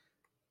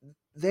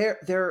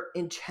 They're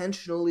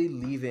intentionally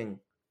leaving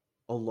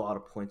a lot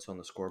of points on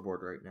the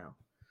scoreboard right now.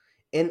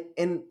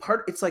 And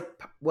part, it's like,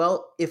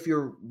 well, if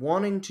you're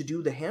wanting to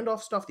do the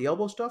handoff stuff, the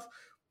elbow stuff,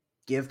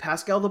 give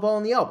Pascal the ball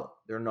in the elbow.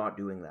 They're not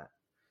doing that.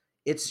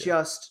 It's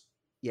just,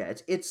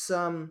 it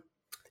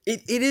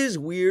is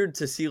weird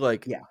to see,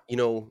 like, you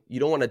know, you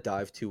don't want to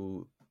dive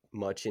too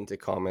much into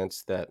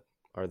comments that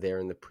are there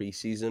in the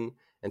preseason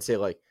and say,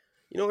 like,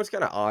 you know, it's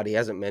kind of odd. He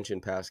hasn't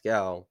mentioned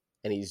Pascal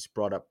and he's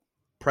brought up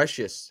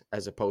Precious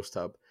as a post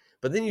hub.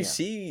 But then you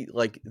see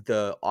like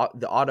the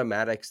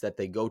automatics that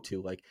they go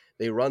to, like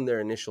they run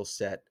their initial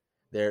set.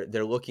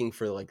 They're looking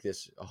for like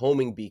this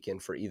homing beacon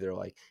for either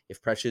like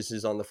if Precious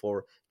is on the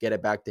floor, get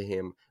it back to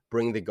him,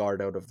 bring the guard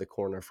out of the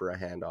corner for a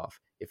handoff.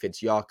 If it's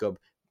Jakob,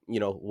 you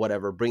know,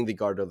 whatever, bring the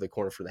guard out of the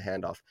corner for the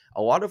handoff.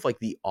 A lot of like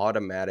the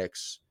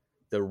automatics,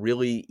 the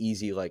really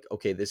easy, like,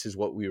 okay, this is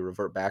what we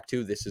revert back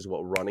to. This is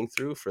what we're running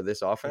through for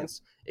this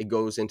offense. It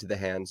goes into the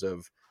hands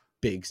of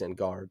bigs and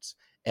guards.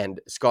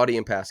 And Scottie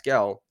and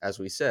Pascal, as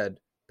we said,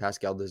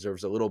 Pascal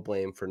deserves a little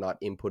blame for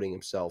not inputting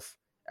himself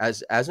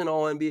as an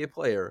All NBA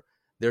player.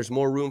 There's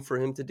more room for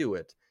him to do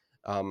it.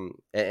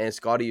 And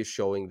Scottie is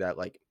showing that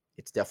like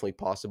it's definitely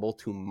possible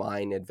to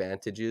mine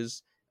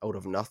advantages out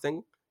of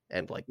nothing,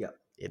 and like Yeah.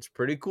 it's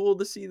pretty cool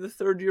to see the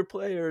third-year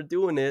player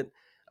doing it.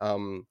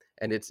 And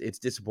it's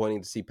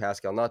disappointing to see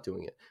Pascal not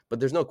doing it. But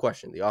there's no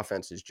question the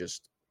offense is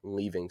just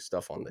leaving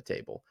stuff on the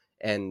table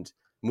and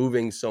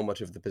moving so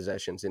much of the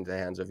possessions into the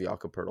hands of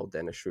Jakob Poeltl,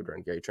 Dennis Schroeder,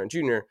 and Gary Trent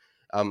Jr.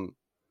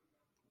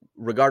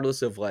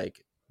 Regardless of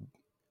like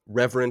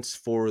reverence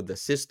for the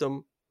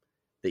system,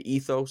 the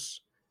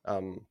ethos,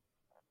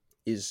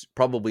 is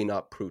probably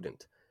not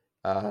prudent.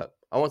 I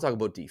want to talk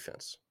about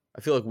defense.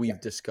 I feel like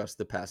we've discussed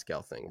the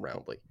Pascal thing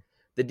roundly.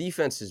 The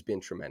defense has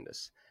been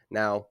tremendous.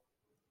 Now,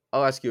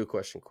 I'll ask you a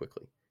question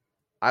quickly.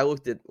 I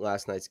looked at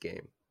last night's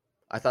game.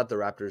 I thought the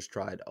Raptors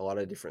tried a lot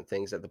of different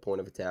things at the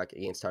point of attack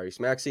against Tyrese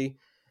Maxey.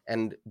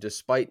 And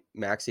despite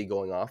Maxey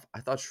going off,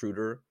 I thought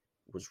Schroeder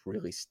was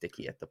really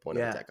sticky at the point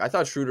of attack. I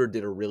thought Schroeder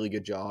did a really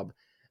good job.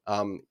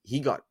 He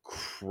got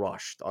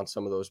crushed on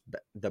some of those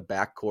the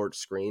backcourt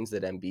screens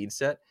that Embiid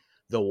set.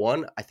 The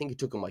one, I think it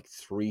took him like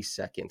 3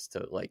 seconds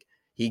to like,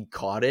 he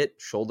caught it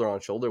shoulder on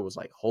shoulder, was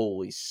like,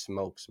 holy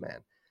smokes,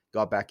 man.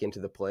 Got back into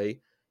the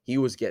play. He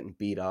was getting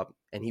beat up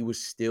and he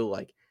was still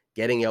like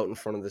getting out in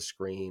front of the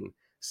screen,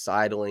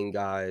 sidling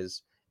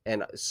guys.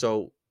 And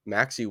so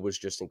Maxey was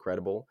just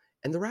incredible.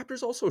 And the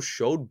Raptors also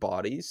showed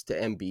bodies to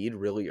Embiid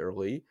really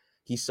early.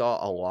 He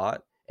saw a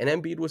lot, and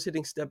Embiid was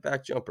hitting step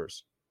back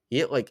jumpers. He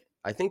hit like,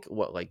 I think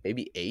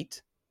maybe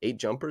eight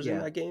jumpers in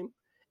that game,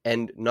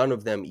 and none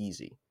of them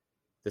easy.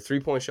 The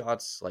 3-point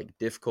shots, like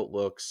difficult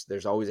looks.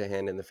 There's always a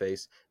hand in the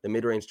face. The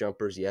mid-range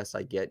jumpers, yes,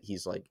 I get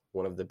he's like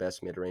one of the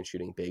best mid-range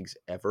shooting bigs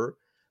ever,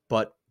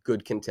 but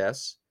good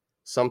contests.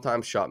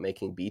 Sometimes shot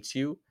making beats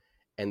you,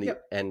 and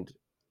and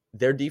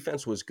their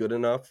defense was good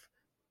enough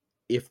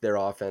if their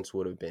offense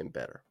would have been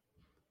better.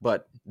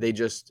 But they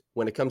just,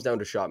 when it comes down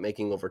to shot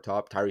making over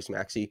top, Tyrese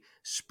Maxey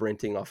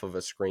sprinting off of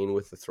a screen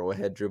with the throw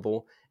ahead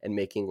dribble and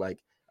making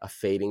like a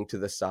fading to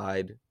the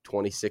side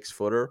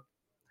 26-footer.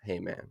 Hey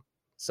man,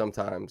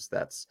 sometimes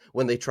that's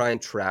when they try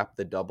and trap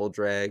the double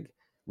drag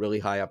really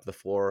high up the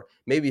floor.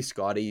 Maybe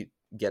Scottie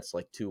gets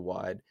like too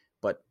wide,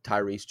 but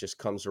Tyrese just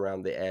comes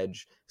around the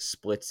edge,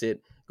 splits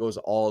it, goes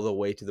all the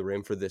way to the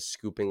rim for this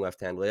scooping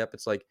left-hand layup.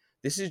 It's like,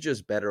 this is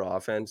just better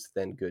offense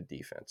than good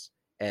defense.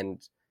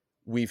 And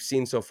we've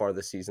seen so far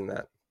this season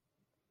that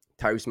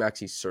Tyrese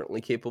Maxey's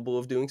certainly capable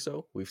of doing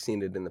so. We've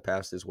seen it in the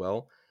past as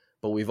well.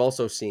 But we've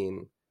also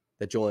seen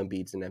that Joel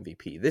Embiid's an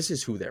MVP. This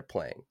is who they're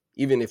playing,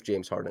 even if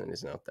James Harden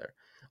isn't out there.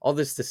 All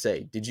this to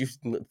say, did you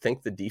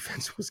think the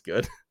defense was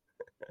good?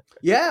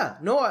 Yeah.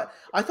 No,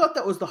 I thought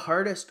that was the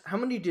hardest. How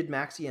many did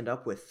Maxey end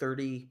up with?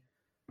 30?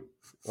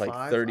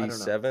 Like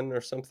 37 or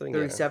something?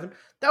 37? Yeah.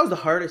 That was the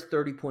hardest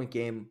 30-point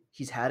game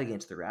he's had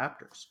against the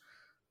Raptors.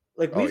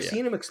 Like, we've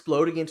seen him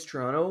explode against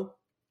Toronto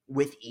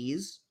with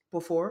ease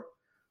before.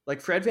 Like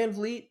Fred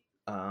VanVleet,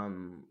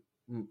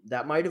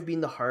 that might have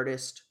been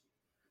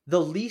the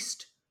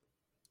least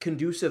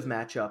conducive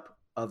matchup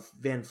of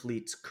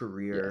VanVleet's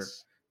career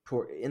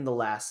in the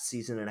last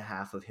season and a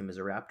half of him as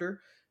a Raptor.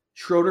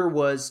 Schroeder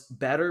was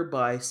better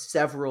by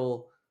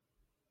several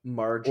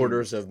margins.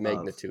 Orders of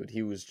magnitude.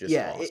 He was just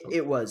awesome.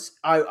 It was.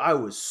 I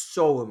was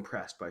so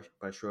impressed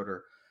by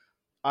Schroeder.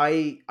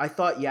 I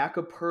thought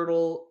Jakob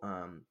Poeltl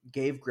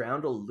gave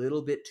ground a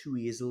little bit too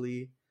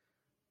easily.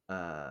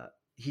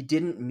 He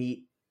didn't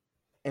meet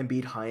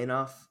Embiid high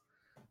enough.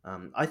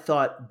 I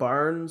thought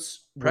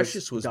Barnes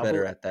Precious was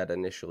better at that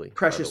initially.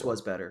 Precious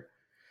was better.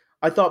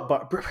 I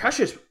thought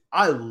Precious.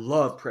 I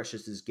love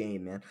Precious's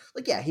game, man.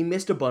 Like, yeah, he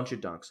missed a bunch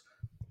of dunks,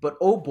 but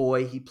oh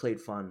boy, he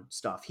played fun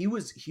stuff. He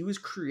was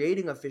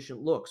creating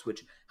efficient looks,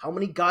 which how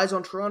many guys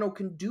on Toronto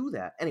can do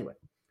that? Anyway.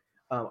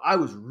 I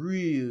was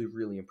really,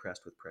 really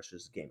impressed with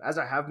Precious' game, as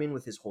I have been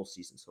with his whole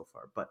season so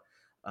far. But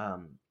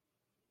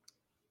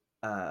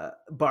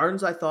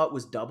Barnes, I thought,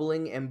 was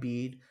doubling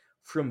Embiid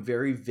from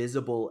very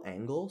visible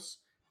angles.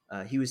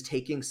 He was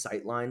taking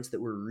sight lines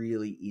that were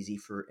really easy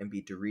for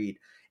Embiid to read.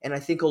 And I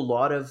think a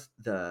lot of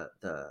the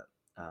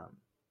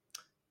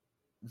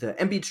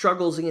Embiid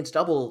struggles against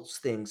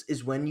doubles things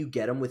is when you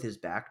get him with his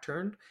back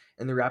turned,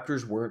 and the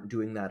Raptors weren't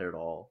doing that at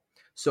all.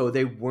 So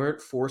they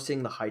weren't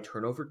forcing the high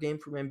turnover game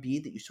from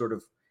Embiid that you sort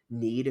of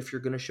need if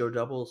you're going to show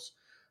doubles.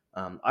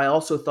 I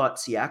also thought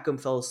Siakam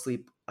fell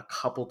asleep a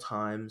couple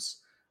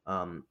times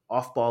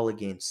off ball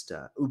against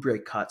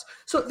Oubre cuts.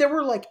 So there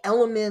were like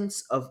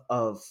elements of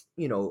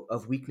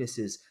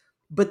weaknesses,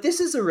 but this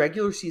is a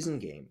regular season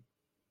game.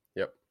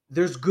 Yep.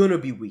 There's going to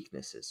be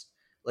weaknesses.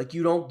 Like,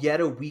 you don't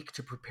get a week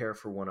to prepare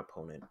for one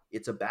opponent.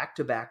 It's a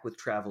back-to-back with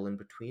travel in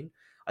between.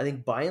 I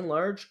think by and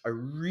large, I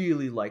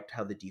really liked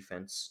how the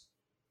defense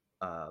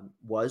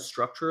was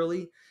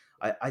structurally.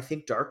 I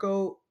think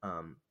Darko,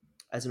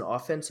 as an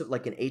offensive,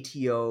 like an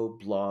ATO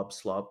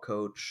slob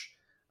coach,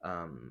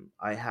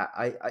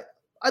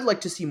 I'd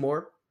like to see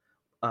more.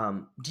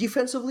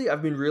 Defensively,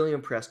 I've been really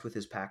impressed with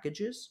his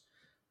packages,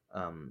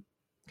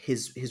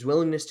 his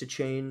willingness to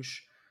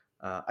change.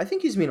 I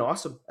think he's been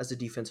awesome as a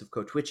defensive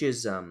coach, which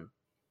is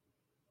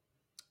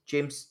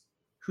James.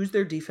 Who's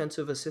their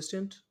defensive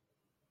assistant?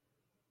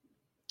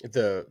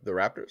 The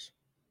Raptors.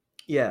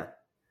 Yeah,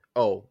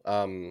 Oh,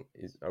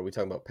 are we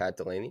talking about Pat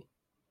Delaney?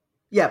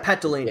 yeah,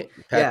 Pat Delaney.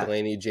 Pat Yeah,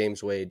 Delaney,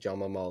 James Wade,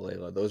 Jama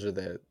Malela. Those are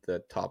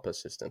the top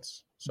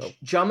assistants. So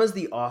Jama's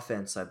the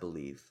offense, I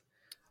believe.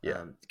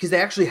 yeah, Because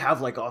they actually have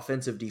like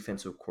offensive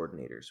defensive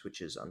coordinators,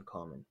 which is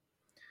uncommon.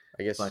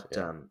 I guess. But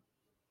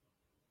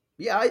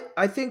Yeah.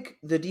 I think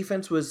the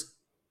defense was,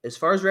 as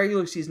far as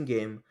regular season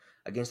game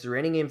against the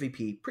reigning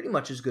MVP, pretty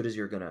much as good as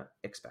you're gonna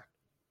expect.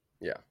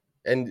 Yeah.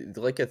 And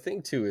like a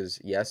thing too is,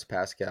 yes,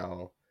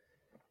 Pascal,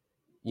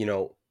 you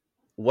know,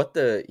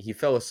 he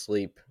fell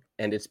asleep,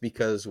 and it's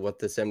because what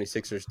the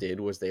 76ers did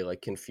was they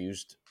like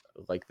confused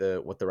like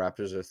what the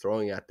Raptors are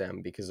throwing at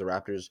them, because the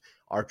Raptors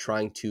are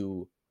trying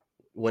to,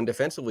 when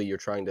defensively you're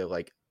trying to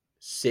like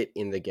sit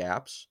in the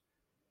gaps,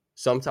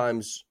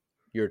 sometimes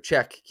your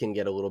check can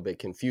get a little bit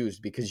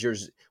confused,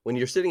 because when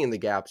you're sitting in the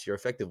gaps, you're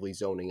effectively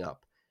zoning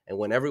up. And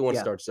when everyone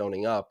Yeah. starts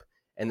zoning up,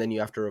 and then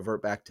you have to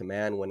revert back to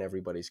man when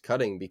everybody's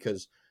cutting,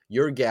 because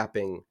you're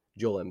gapping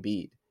Joel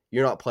Embiid.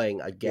 You're not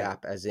playing a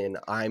gap as in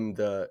I'm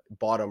the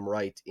bottom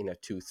right in a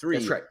 2-3.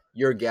 That's right.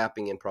 You're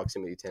gapping in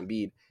proximity to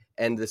Embiid.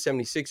 And the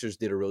 76ers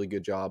did a really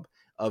good job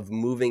of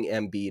moving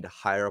Embiid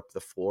higher up the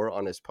floor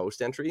on his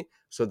post entry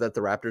so that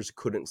the Raptors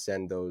couldn't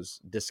send those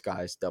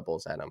disguised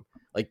doubles at him.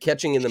 Like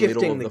catching in the middle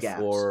Shifting of the the gaps.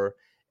 floor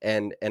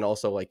and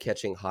also like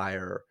catching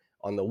higher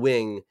on the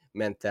wing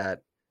meant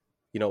that,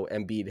 you know,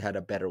 Embiid had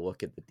a better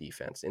look at the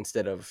defense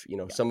instead of, you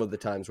know, some of the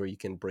times where you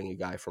can bring a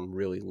guy from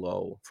really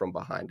low from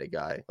behind a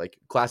guy. Like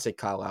classic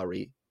Kyle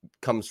Lowry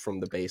comes from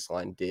the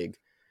baseline dig.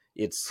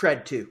 It's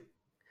Fred too.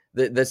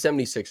 the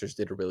 76ers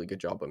did a really good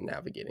job of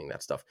navigating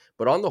that stuff.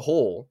 But on the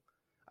whole,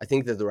 I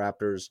think that the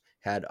Raptors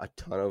had a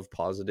ton of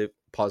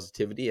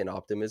positivity and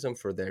optimism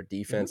for their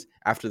defense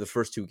after the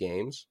first two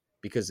games,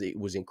 because it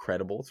was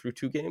incredible through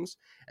two games.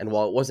 And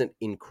while it wasn't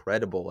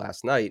incredible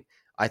last night,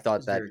 I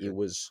thought that it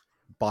was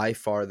by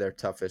far their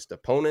toughest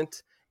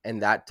opponent,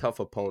 and that tough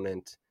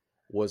opponent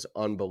was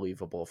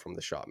unbelievable from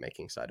the shot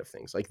making side of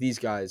things. Like these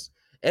guys,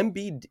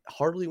 Embiid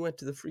hardly went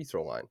to the free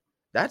throw line.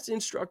 That's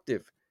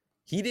instructive.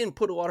 He didn't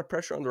put a lot of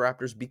pressure on the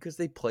Raptors because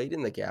they played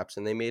in the gaps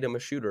and they made him a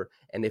shooter.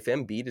 And if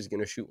Embiid is going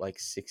to shoot like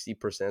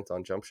 60%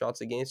 on jump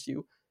shots against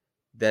you,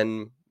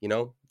 then, you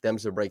know,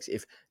 them's the breaks.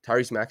 If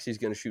Tyrese Maxey is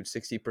going to shoot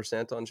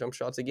 60% on jump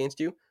shots against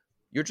you,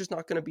 you're just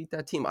not going to beat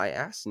that team. I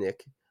asked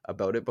Nick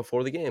about it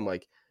before the game.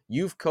 Like,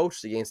 you've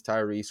coached against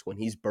Tyrese when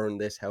he's burned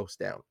this house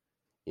down,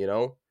 you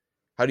know?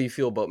 How do you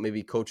feel about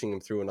maybe coaching him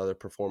through another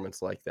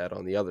performance like that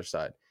on the other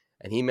side?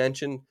 And he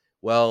mentioned,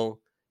 well,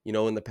 you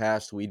know, in the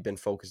past, we'd been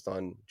focused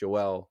on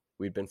Joel,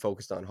 we'd been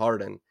focused on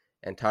Harden,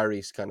 and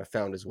Tyrese kind of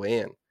found his way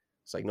in.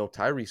 It's like, no,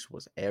 Tyrese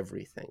was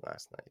everything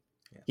last night.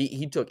 Yeah.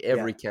 He took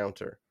every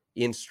counter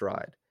in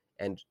stride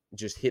and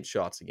just hit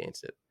shots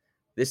against it.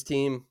 This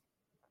team,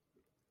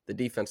 the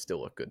defense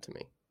still looked good to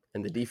me.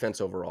 And the defense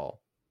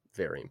overall,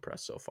 very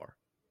impressed so far.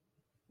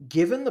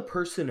 Given the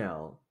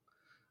personnel,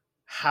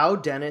 how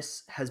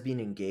Dennis has been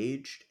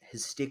engaged,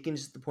 his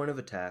stickings at the point of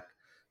attack,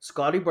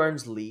 Scottie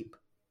Barnes' leap,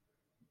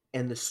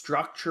 and the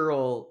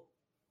structural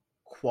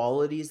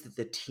qualities that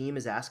the team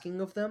is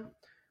asking of them,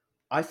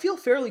 I feel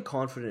fairly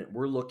confident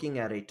we're looking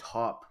at a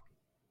top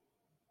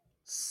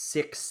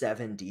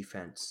 6-7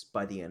 defense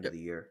by the end of the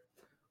year.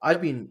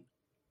 And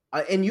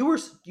you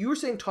were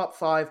saying top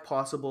 5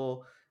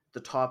 possible, the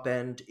top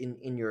end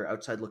in your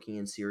outside looking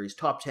in series.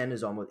 Top 10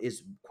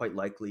 is quite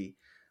likely.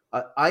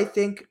 I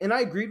think, and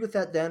I agreed with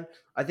that then.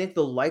 I think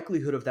the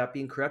likelihood of that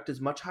being correct is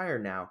much higher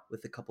now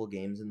with a couple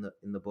games in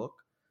the book.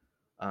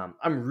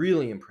 I'm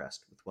really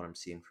impressed with what I'm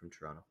seeing from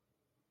Toronto.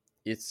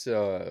 It's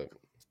the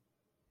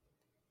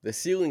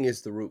ceiling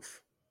is the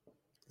roof.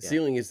 The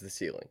ceiling is the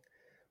ceiling.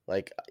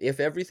 Like,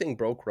 if everything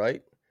broke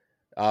right,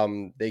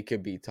 they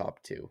could be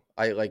top 2.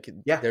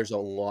 There's a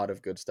lot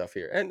of good stuff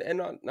here. And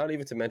not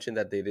even to mention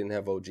that they didn't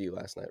have OG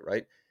last night,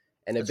 right?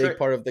 And a big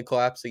part of the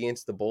collapse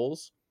against the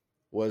Bulls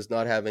was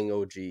not having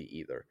OG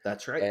either.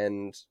 That's right.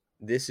 And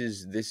this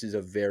is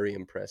a very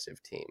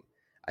impressive team.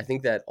 I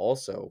think that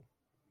also,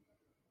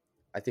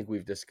 I think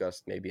we've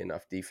discussed maybe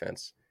enough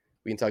defense.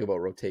 We can talk about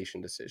rotation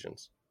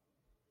decisions.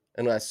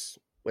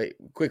 Wait,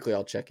 quickly,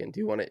 I'll check in. Do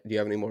you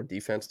have any more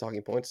defense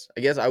talking points? I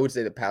guess I would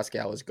say that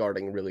Pascal is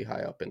guarding really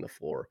high up in the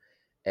floor.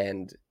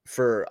 And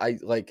I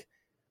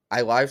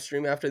live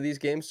stream after these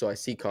games, so I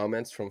see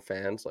comments from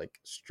fans like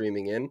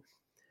streaming in.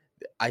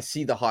 I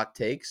see the hot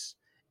takes,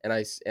 and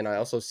I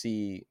also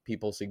see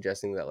people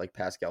suggesting that like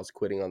Pascal's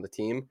quitting on the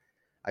team.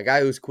 A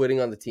guy who's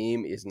quitting on the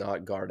team is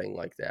not guarding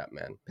like that,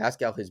 man.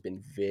 Pascal has been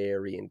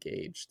very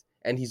engaged,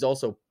 and he's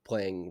also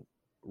playing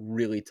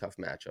really tough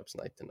matchups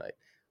night to night.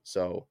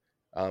 So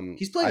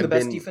he's playing the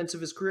best defense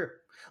of his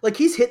career. Like,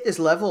 he's hit this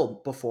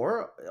level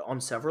before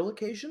on several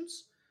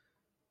occasions,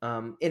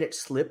 and it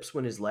slips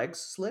when his legs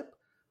slip.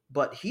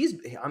 But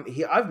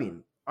I've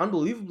been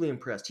unbelievably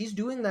impressed. He's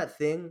doing that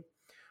thing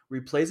where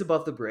he plays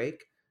above the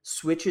break,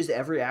 switches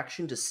every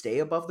action to stay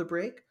above the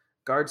break,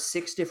 guards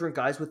 6 different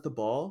guys with the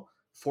ball,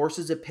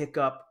 forces a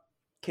pickup,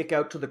 kick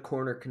out to the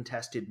corner,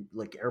 contested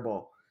like air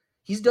ball.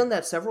 He's done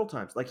that several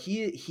times. Like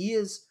he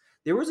is.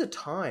 There was a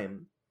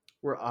time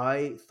where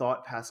I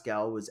thought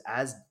Pascal was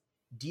as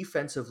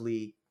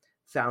defensively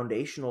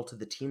foundational to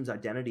the team's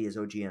identity as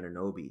OG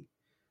Anunoby.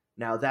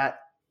 Now that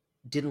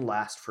didn't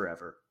last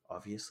forever,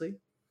 obviously,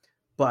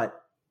 but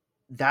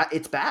that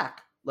it's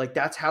back. Like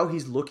that's how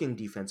he's looking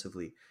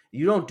defensively.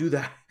 You don't do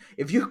that.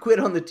 If you quit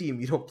on the team,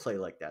 you don't play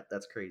like that.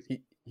 That's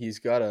crazy. He's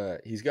got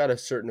a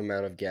certain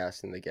amount of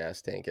gas in the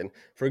gas tank. And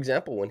for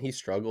example, when he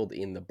struggled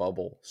in the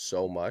bubble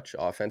so much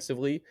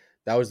offensively,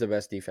 that was the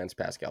best defense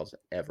Pascal's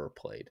ever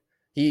played.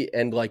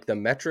 Like the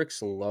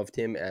metrics loved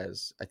him,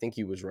 as I think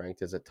he was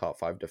ranked as a top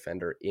 5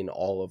 defender in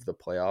all of the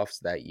playoffs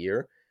that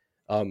year.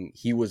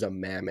 He was a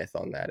mammoth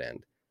on that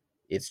end.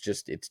 It's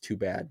too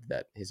bad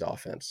that his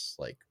offense,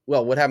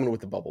 what happened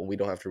with the bubble, we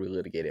don't have to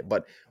relitigate it.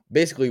 But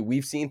basically,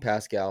 we've seen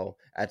Pascal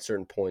at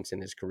certain points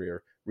in his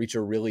career reach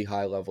a really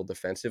high level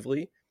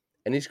defensively,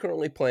 and he's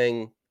currently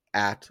playing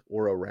at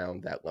or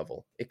around that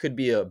level. It could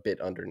be a bit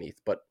underneath,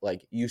 but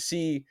you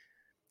see,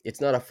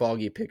 it's not a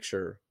foggy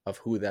picture of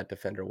who that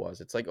defender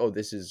was. It's like, oh,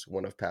 this is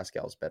one of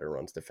Pascal's better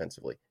runs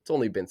defensively. It's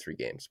only been 3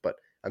 games, but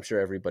I'm sure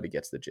everybody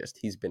gets the gist.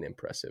 He's been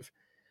impressive.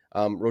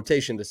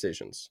 Rotation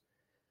decisions.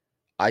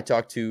 I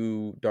talked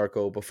to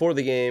Darko before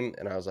the game,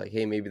 and I was like,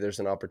 hey, maybe there's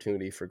an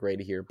opportunity for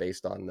Grady here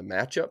based on the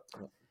matchup.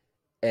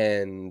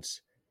 And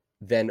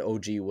then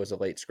OG was a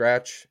late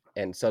scratch,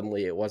 and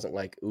suddenly it wasn't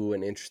like, ooh,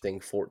 an interesting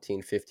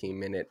 14,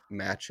 15-minute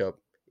matchup.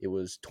 It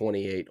was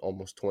 28,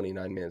 almost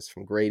 29 minutes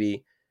from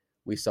Grady.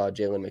 We saw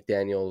Jalen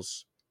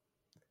McDaniels.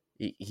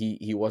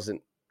 He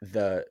wasn't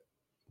the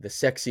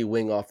sexy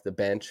wing off the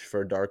bench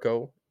for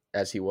Darko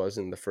as he was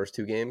in the first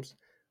 2 games.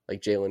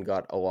 Like Jalen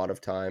got a lot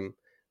of time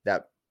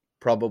that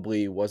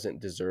probably wasn't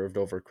deserved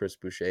over Chris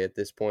Boucher at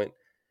this point.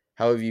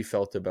 How have you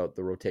felt about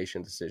the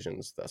rotation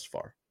decisions thus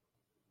far?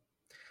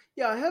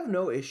 Yeah, I have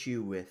no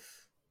issue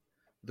with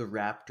the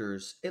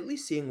Raptors at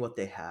least seeing what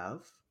they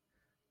have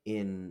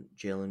in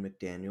Jalen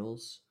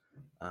McDaniels.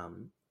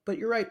 But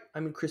you're right. I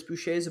mean, Chris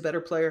Boucher is a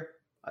better player.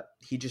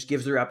 He just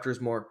gives the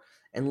Raptors more.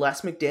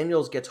 Unless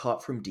McDaniels gets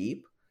hot from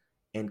deep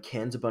and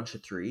cans a bunch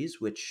of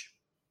threes, which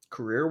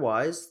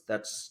career-wise,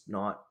 that's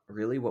not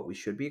really what we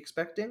should be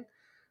expecting.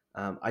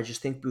 I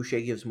just think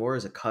Boucher gives more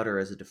as a cutter,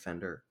 as a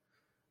defender,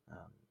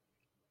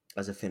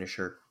 as a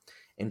finisher,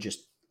 and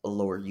just a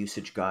lower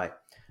usage guy.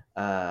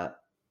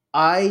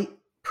 I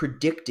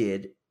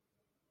predicted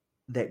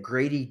that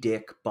Grady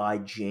Dick by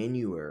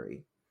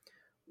January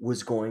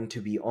was going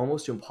to be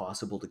almost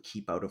impossible to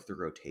keep out of the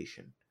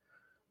rotation,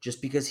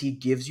 just because he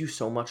gives you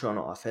so much on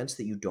offense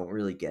that you don't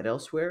really get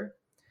elsewhere.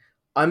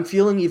 I'm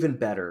feeling even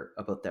better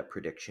about that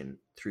prediction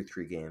through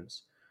 3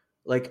 games.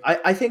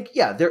 I think,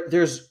 yeah,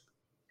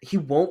 he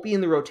won't be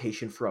in the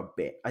rotation for a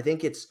bit. I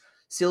think it's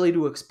silly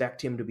to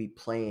expect him to be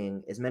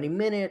playing as many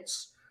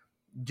minutes,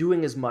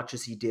 doing as much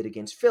as he did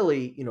against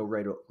Philly,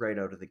 right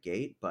out of the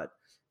gate. But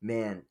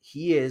man,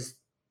 he is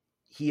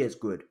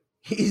good.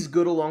 He's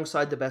good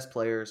alongside the best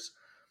players.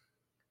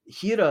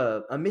 He had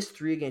a missed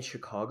 3 against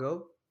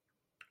Chicago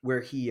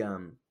where he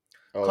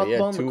caught the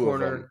ball in the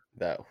corner.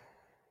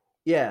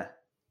 Yeah.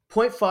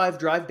 0.5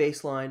 drive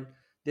baseline,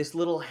 this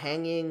little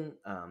hanging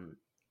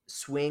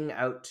swing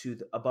out to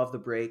above the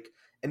break,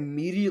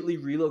 immediately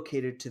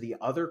relocated to the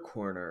other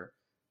corner,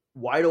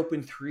 wide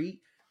open 3,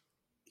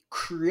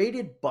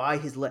 created by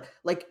his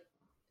like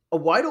a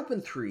wide open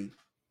 3.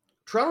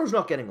 Toronto's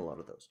not getting a lot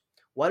of those.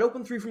 Wide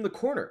open 3 from the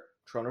corner.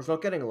 Toronto's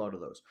not getting a lot of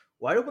those.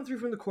 Wide open 3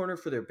 from the corner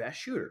for their best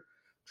shooter.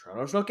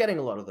 Toronto's not getting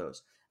a lot of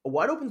those. A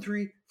wide open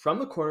 3 from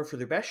the corner for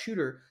their best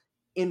shooter,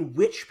 in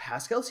which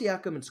Pascal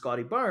Siakam and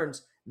Scottie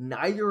Barnes,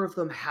 neither of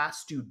them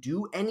has to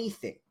do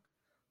anything.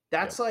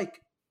 That's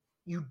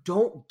you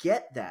don't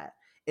get that.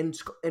 And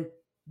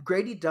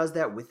Grady does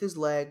that with his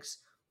legs,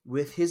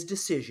 with his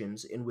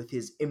decisions, and with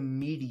his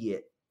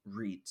immediate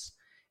reads.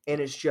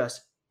 And it's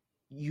just,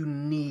 you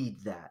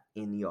need that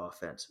in the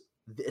offense,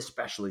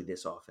 especially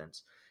this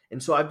offense.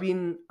 And so I've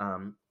been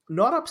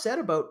not upset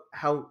about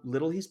how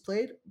little he's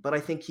played, but I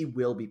think he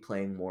will be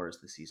playing more as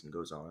the season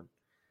goes on.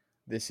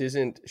 This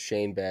isn't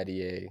Shane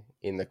Battier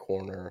in the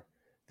corner.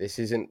 This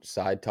isn't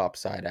top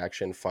side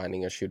action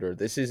finding a shooter.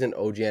 This isn't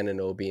OG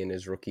Anunoby in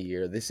his rookie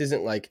year. This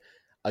isn't like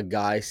a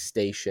guy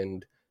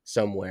stationed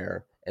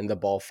somewhere and the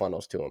ball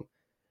funnels to him.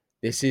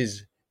 This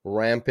is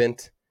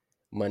rampant,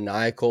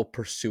 maniacal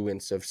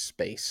pursuance of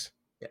space.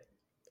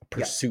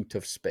 Pursuit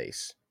of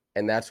space.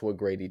 And that's what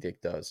Grady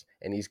Dick does.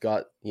 And he's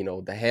got,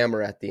 the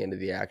hammer at the end of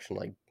the action,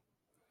 like,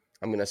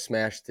 I'm going to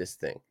smash this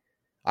thing.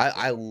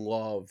 I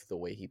love the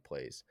way he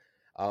plays.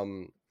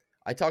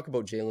 I talk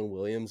about Jalen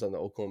Williams on the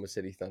Oklahoma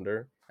City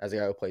Thunder as a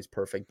guy who plays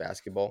perfect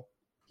basketball.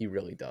 He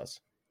really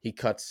does. He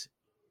cuts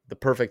the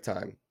perfect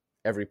time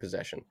every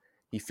possession.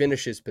 He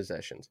finishes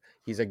possessions.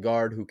 He's a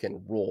guard who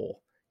can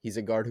roll. He's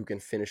a guard who can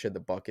finish at the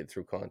bucket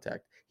through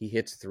contact. He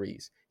hits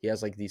threes. He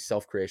has these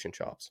self-creation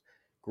chops.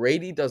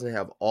 Grady doesn't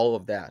have all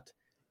of that.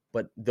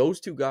 But those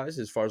 2 guys,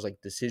 as far as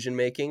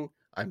decision-making,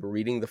 I'm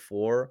reading the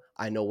floor.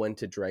 I know when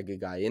to drag a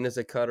guy in as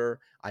a cutter.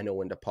 I know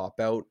when to pop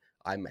out.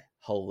 I'm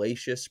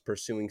hellacious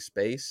pursuing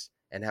space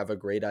and have a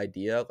great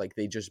idea. Like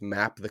they just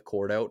map the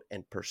court out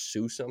and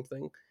pursue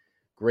something.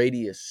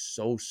 Grady is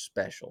so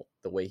special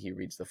the way he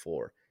reads the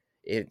floor.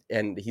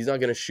 And he's not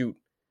going to shoot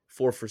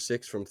 4 for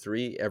 6 from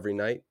 3 every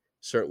night.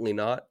 Certainly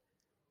not.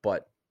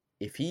 But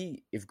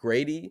if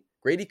Grady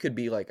could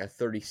be like a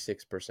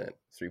 36%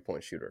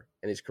 three-point shooter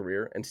in his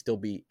career and still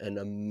be an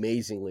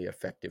amazingly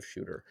effective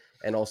shooter.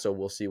 And also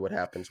we'll see what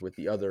happens with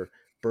the other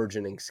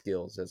burgeoning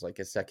skills as like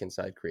a second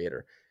side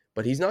creator.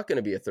 But he's not going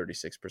to be a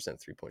 36%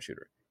 three-point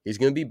shooter. He's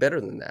going to be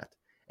better than that.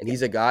 And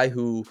he's a guy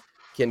who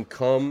can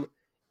come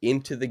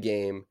into the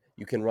game.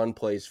 You can run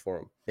plays for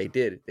him. They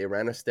did. They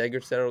ran a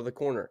staggered set out of the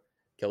corner.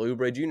 Kelly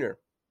Oubre Jr.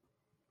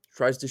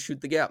 tries to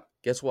shoot the gap.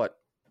 Guess what?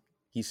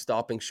 He's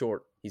stopping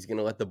short. He's going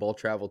to let the ball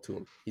travel to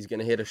him. He's going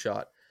to hit a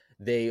shot.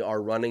 They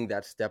are running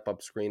that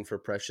step-up screen for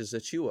Precious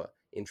Achiuwa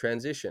in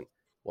transition.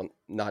 Well,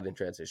 not in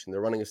transition.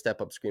 They're running a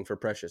step-up screen for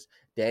Precious.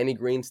 Danny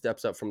Green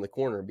steps up from the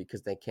corner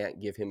because they can't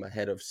give him a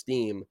head of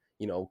steam,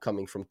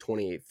 coming from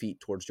 28 feet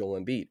towards Joel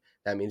Embiid.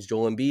 That means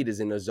Joel Embiid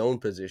is in a zone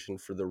position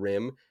for the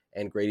rim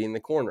and Grady in the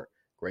corner.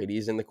 Grady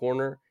is in the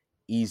corner.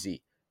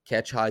 Easy.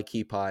 Catch high,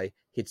 keep high.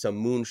 Hits a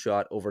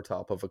moonshot over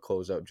top of a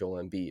closeout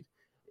Joel Embiid.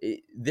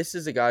 This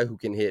is a guy who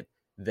can hit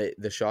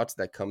the shots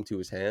that come to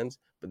his hands,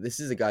 but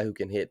this is a guy who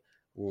can hit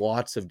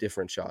lots of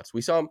different shots.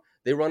 We saw him,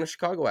 they run a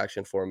Chicago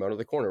action for him out of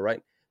the corner,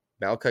 right?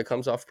 Malachi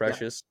comes off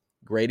Precious.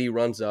 Yeah. Grady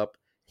runs up.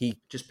 He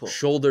just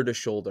shoulder to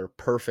shoulder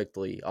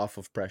perfectly off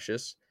of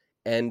Precious,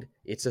 and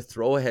it's a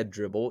throw ahead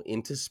dribble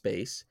into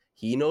space.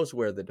 He knows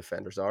where the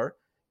defenders are,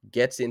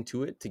 gets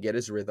into it to get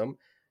his rhythm.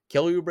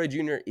 Kelly Oubre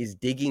Jr. is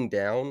digging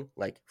down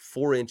like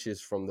 4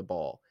 inches from the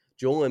ball.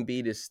 Joel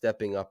Embiid is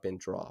stepping up in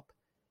drop,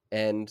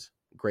 and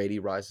Grady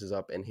rises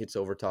up and hits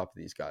over top of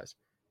these guys.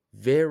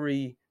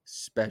 Very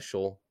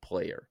special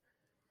player.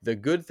 The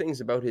good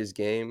things about his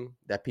game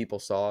that people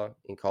saw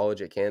in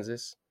college at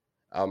Kansas,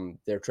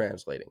 they're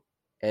translating,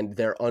 and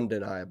they're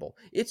undeniable.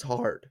 It's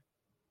hard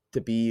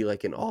to be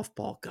like an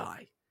off-ball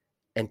guy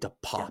and to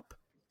pop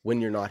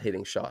when you're not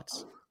hitting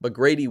shots. But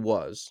Grady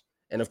was,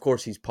 and of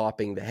course he's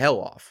popping the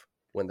hell off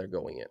when they're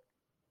going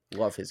in.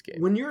 Love his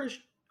game. When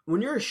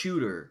you're a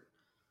shooter,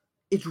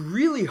 it's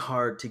really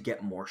hard to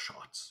get more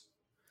shots.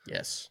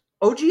 Yes.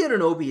 OG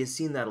Anunoby has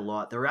seen that a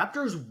lot. The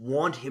Raptors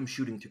want him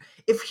shooting through.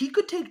 If he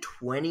could take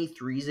 20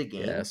 threes a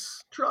game,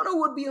 Toronto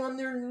would be on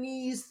their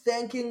knees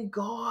thanking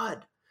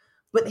God.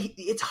 But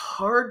it's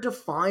hard to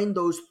find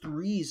those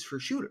threes for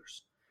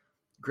shooters.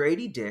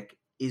 Grady Dick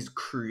is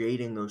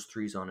creating those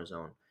threes on his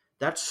own.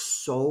 That's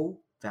so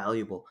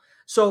valuable.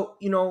 So,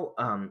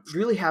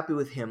 really happy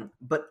with him.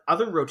 But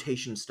other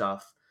rotation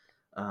stuff,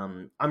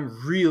 I'm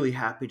really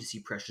happy to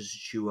see Precious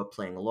Achiuwa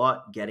playing a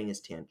lot, getting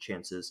his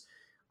chances.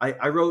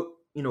 I wrote,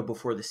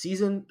 before the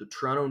season, the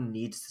Toronto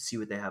needs to see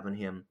what they have in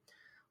him.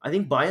 I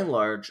think by and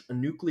large, a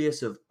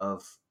nucleus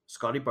of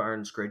Scottie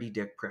Barnes, Grady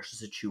Dick,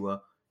 Precious Achiuwa,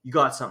 you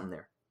got something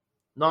there.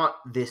 Not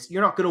this.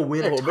 You're not going to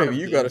win a ton of games.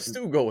 You got a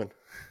stew going.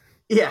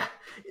 Yeah.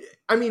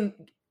 I mean,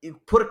 you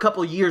put a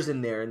couple years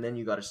in there and then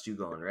you got a stew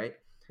going, right?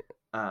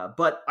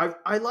 But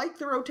I like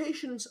the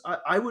rotations.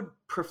 I would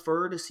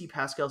prefer to see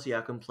Pascal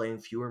Siakam playing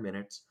fewer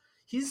minutes.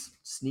 He's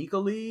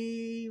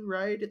sneakily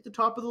right at the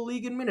top of the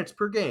league in minutes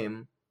per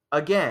game.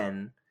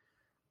 Again,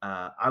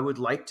 I would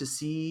like to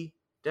see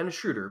Dennis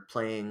Schroeder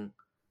playing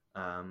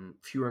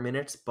fewer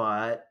minutes,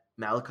 but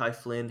Malachi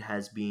Flynn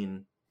has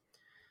been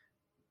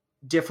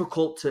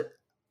difficult to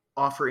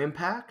offer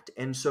impact,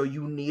 and so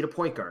you need a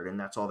point guard, and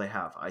that's all they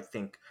have. I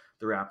think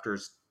the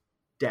Raptors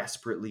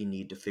desperately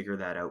need to figure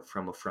that out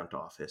from a front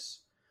office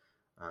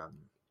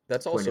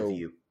that's point also of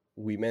view.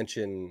 We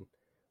mention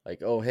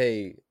like, oh,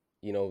 hey,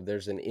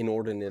 there's an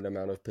inordinate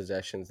amount of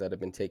possessions that have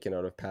been taken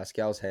out of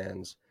Pascal's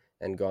hands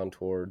and gone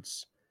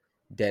towards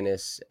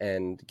Dennis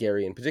and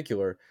Gary in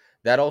particular.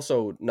 That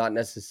also not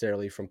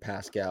necessarily from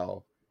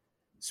Pascal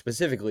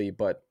specifically,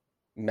 but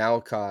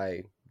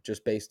Malachi,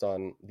 just based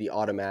on the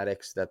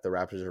automatics that the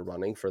Raptors are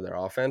running for their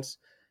offense,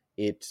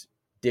 it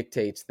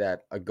dictates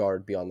that a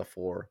guard be on the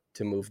floor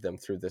to move them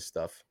through this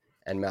stuff.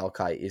 And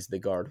Malachi is the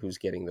guard who's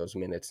getting those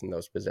minutes and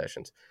those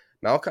possessions.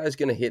 Malachi is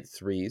going to hit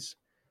threes,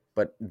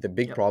 but the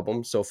big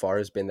problem so far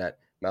has been that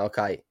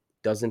Malachi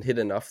doesn't hit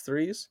enough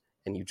threes.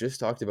 And you just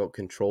talked about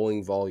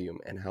controlling volume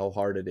and how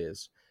hard it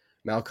is.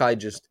 Malachi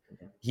just,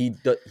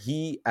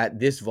 he at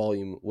this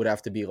volume would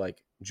have to be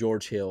like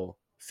George Hill,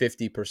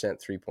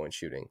 50% three-point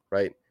shooting,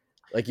 right?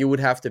 Like you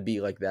would have to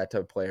be like that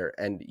type of player,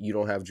 and you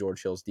don't have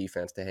George Hill's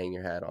defense to hang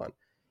your hat on.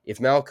 If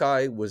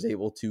Malachi was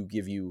able to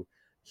give you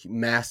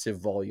massive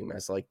volume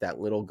as like that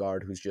little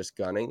guard who's just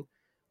gunning,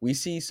 we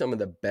see some of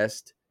the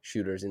best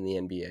shooters in the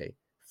NBA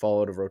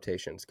fall out of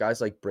rotations.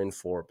 Guys like Bryn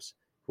Forbes,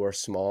 who are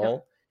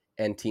small,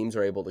 and teams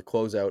are able to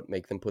close out,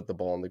 make them put the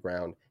ball on the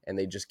ground, and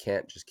they just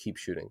can't just keep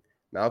shooting.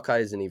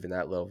 Malachi isn't even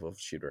that level of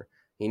shooter.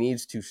 He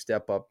needs to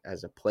step up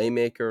as a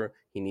playmaker.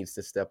 He needs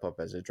to step up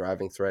as a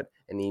driving threat,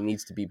 and he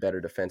needs to be better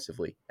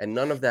defensively. And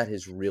none of that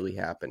has really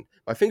happened.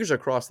 My fingers are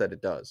crossed that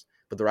it does,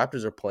 but the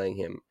Raptors are playing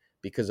him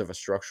because of a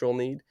structural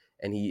need,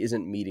 and he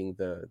isn't meeting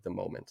the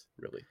moment,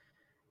 really.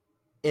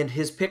 And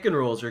his pick and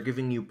rolls are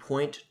giving you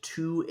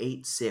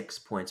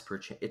 0.286 points per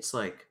chance. It's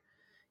like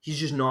he's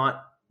just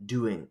not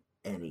doing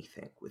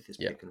anything with his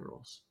pick and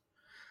rolls.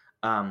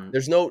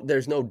 There's no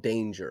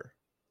danger.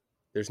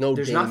 There's no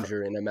There's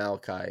danger in a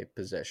Malachi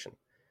possession.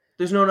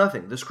 There's no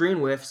nothing. The screen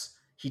whiffs.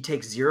 He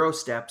takes 0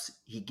 steps.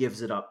 He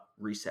gives it up.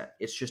 Reset.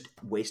 It's just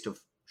waste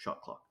of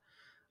shot clock.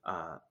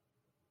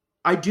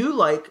 I do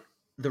like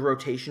the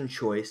rotation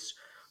choice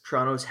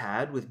Toronto's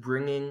had with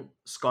bringing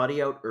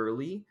Scottie out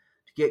early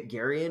to get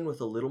Gary in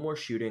with a little more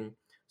shooting.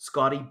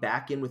 Scottie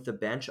back in with the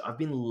bench. I've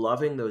been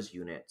loving those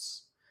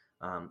units.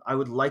 I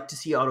would like to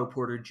see Otto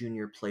Porter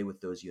Jr. play with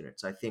those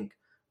units. I think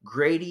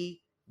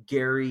Grady,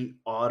 Gary,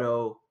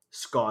 Otto,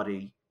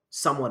 Scottie,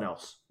 someone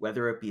else,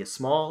 whether it be a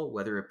Small,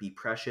 whether it be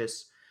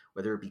Precious,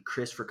 whether it be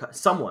Chris for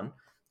someone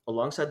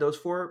alongside those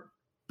four,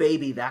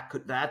 baby,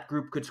 that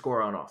group could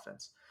score on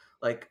offense.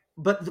 Like,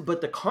 but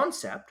the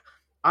concept,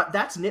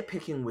 that's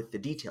nitpicking with the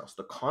details.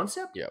 The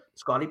concept,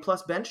 Scottie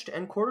plus bench to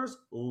end quarters,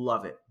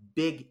 love it.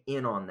 Big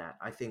in on that.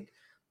 I think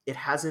it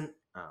hasn't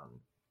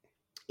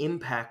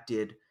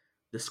impacted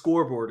the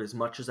scoreboard as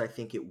much as I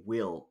think it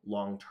will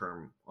long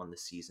term on the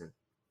season.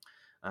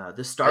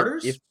 The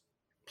starters,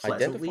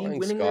 pleasantly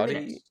winning their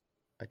minutes.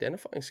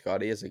 Identifying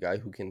Scottie as a guy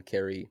who can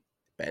carry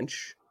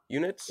bench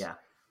units. Yeah.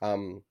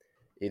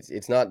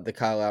 It's not the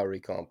Kyle Lowry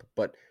comp,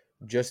 but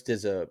just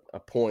as a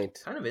point,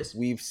 kind of is.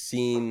 We've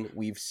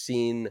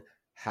seen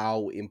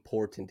how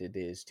important it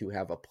is to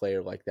have a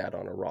player like that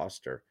on a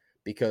roster,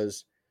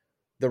 because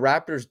the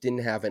Raptors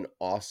didn't have an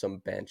awesome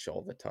bench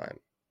all the time.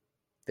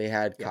 They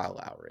had Kyle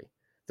Lowry.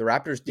 The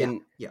Raptors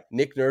didn't.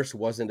 Nick Nurse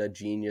wasn't a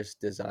genius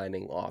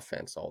designing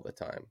offense all the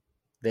time.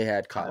 They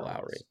had Kyle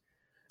Lowry.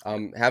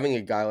 Having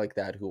a guy like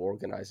that who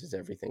organizes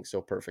everything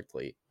so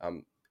perfectly,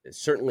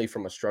 certainly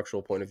from a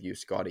structural point of view,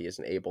 Scottie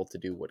isn't able to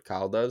do what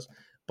Kyle does.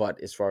 But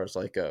as far as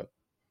like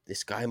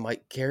this guy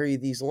might carry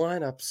these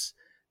lineups,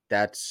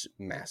 that's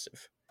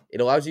massive. It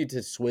allows you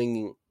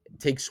to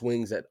take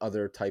swings at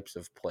other types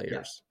of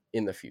players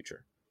in the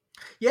future.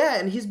 Yeah,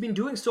 and he's been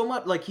doing so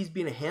much. Like, he's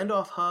been a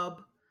handoff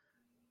hub.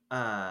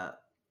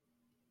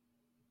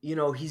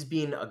 He's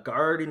been a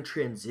guard in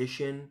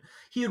transition.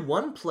 He had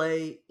one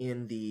play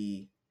in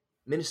the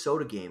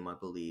Minnesota game, I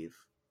believe.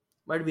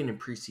 Might have been in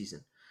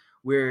preseason,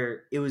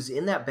 where it was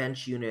in that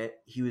bench unit.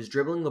 He was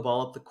dribbling the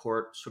ball up the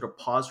court, sort of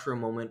paused for a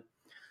moment,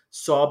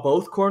 saw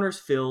both corners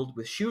filled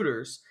with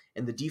shooters,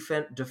 and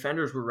the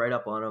defenders were right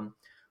up on him,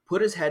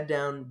 put his head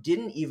down,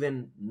 didn't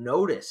even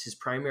notice his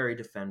primary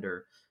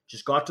defender,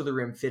 just got to the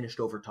rim, finished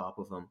over top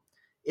of him.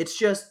 It's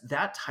just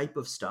that type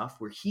of stuff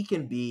where he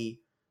can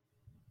be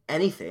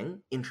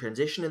anything in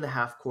transition in the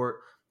half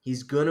court.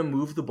 He's going to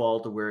move the ball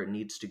to where it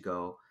needs to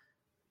go.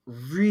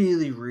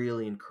 Really,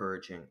 really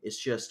encouraging. It's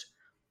just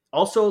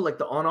also like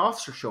the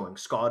on-offs are showing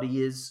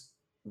Scottie is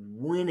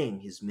winning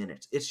his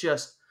minutes. It's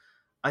just,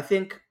 I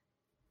think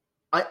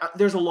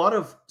there's a lot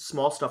of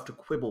small stuff to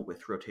quibble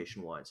with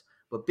rotation-wise,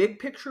 but big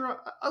picture,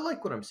 I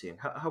like what I'm seeing.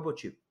 How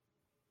about you?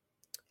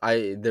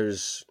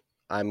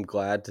 I'm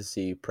glad to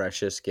see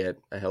Precious get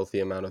a healthy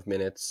amount of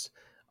minutes.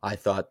 I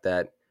thought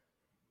that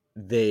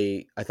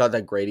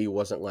Grady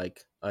wasn't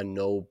like a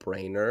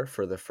no-brainer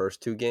for the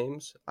first 2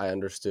 games. I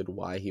understood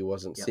why he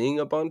wasn't seeing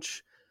a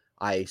bunch.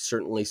 I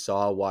certainly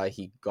saw why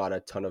he got a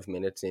ton of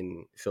minutes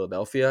in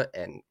Philadelphia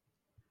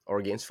or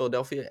against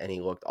Philadelphia, and he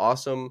looked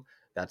awesome.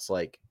 That's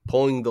like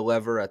pulling the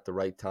lever at the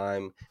right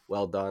time.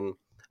 Well done.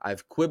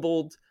 I've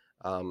quibbled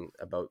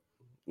about,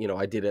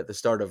 I did at the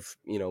start of,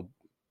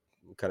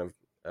 kind of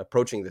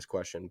approaching this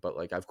question, but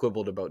like I've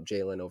quibbled about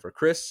Jalen over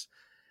Chris.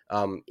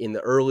 In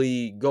the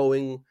early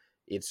going,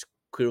 it's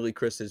clearly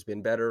Chris has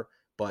been better,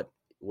 but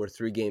we're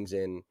 3 games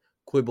in,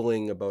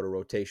 quibbling about a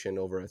rotation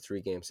over a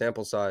 3-game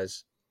sample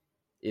size.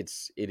 It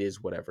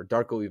is whatever.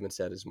 Darko even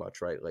said as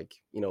much, right? Like,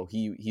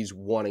 he's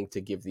wanting to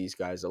give these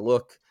guys a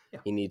look. Yeah.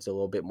 He needs a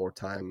little bit more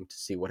time to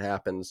see what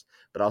happens.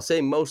 But I'll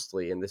say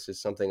mostly, and this is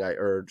something I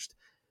urged,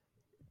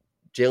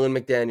 Jalen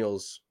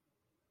McDaniels,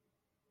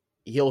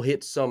 he'll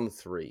hit some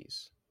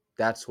threes.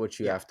 That's what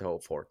you have to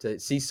hope for, to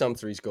see some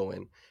threes go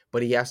in.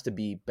 But he has to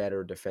be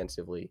better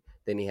defensively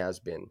than he has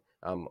been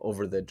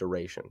over the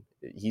duration.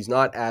 He's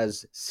not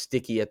as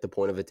sticky at the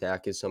point of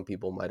attack as some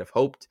people might have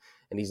hoped,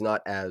 and he's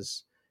not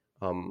as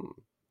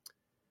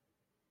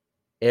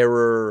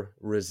error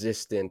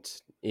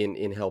resistant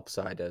in help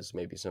side as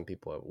maybe some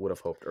people would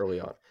have hoped early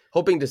on.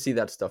 Hoping to see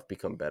that stuff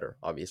become better,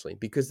 obviously,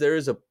 because there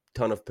is a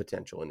ton of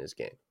potential in his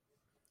game.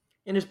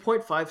 And his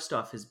 0.5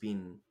 stuff has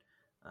been,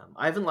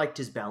 I haven't liked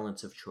his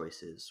balance of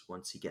choices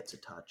once he gets a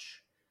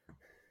touch.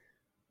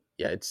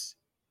 Yeah, it's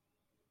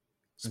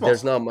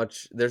there's not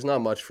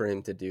much for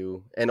him to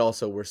do. And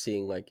also we're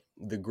seeing like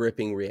the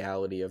gripping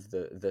reality of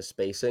the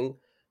spacing.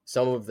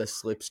 Some of the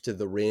slips to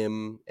the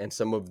rim and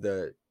some of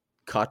the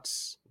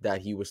cuts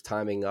that he was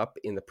timing up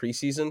in the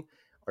preseason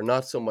are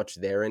not so much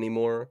there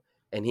anymore.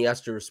 And he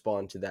has to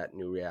respond to that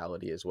new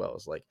reality as well.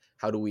 It's like,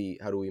 how do we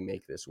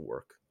make this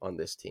work on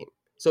this team?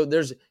 So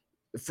there's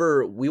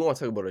we want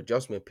to talk about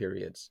adjustment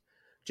periods.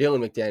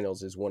 Jalen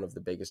McDaniels is one of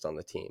the biggest on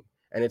the team,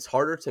 and it's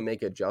harder to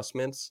make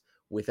adjustments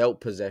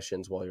without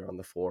possessions while you're on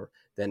the floor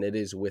than it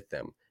is with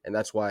them. And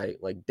that's why,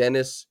 like,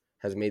 Dennis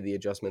has made the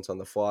adjustments on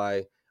the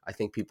fly. I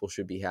think people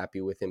should be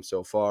happy with him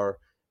so far,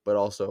 but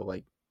also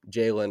like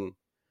Jalen,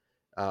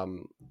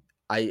 um,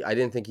 I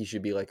didn't think he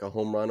should be like a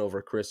home run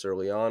over Chris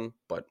early on,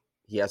 but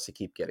he has to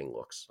keep getting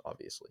looks,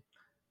 obviously.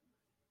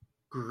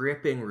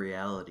 Gripping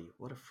reality.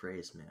 What a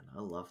phrase, man. I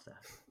love that.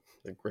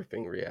 The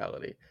gripping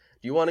reality.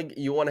 Do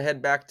you want to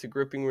head back to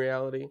gripping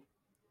reality?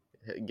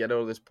 Get out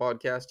of this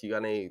podcast. You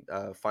got any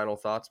final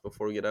thoughts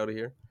before we get out of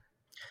here?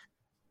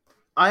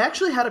 I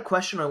actually had a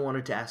question I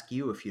wanted to ask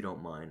you, if you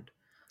don't mind.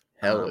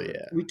 Hell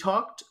yeah. We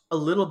talked a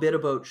little bit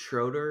about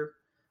Schroeder.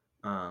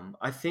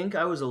 I think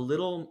I was a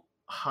little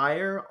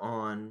higher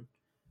on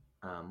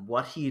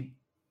what he'd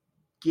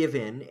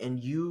given,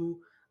 and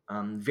you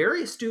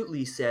very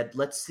astutely said,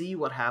 let's see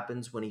what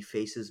happens when he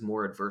faces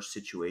more adverse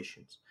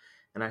situations.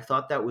 And I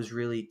thought that was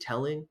really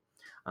telling.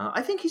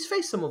 I think he's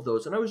faced some of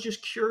those, and I was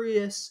just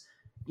curious,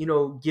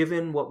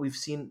 given what we've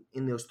seen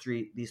in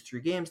these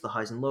three games, the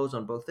highs and lows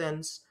on both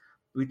ends.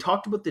 We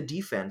talked about the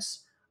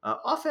defense.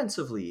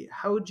 Offensively,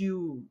 how would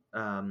you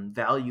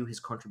value his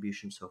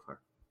contribution so far?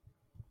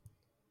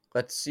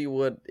 Let's see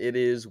what it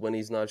is when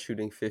he's not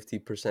shooting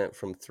 50%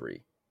 from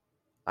three,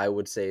 I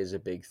would say is a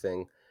big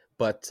thing.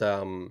 But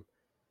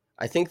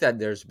I think that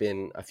there's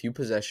been a few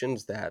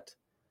possessions that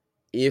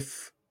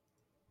if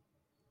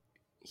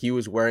he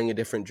was wearing a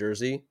different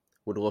jersey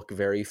would look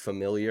very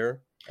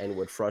familiar and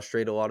would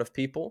frustrate a lot of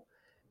people.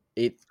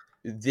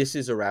 This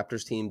is a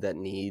Raptors team that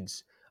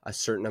needs a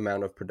certain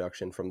amount of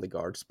production from the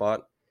guard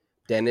spot.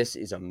 Dennis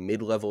is a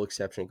mid-level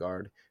exception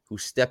guard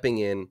who's stepping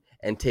in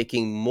and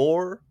taking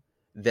more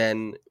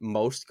than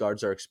most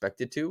guards are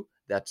expected to.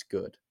 That's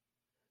good.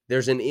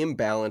 There's an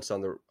imbalance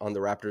on the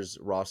Raptors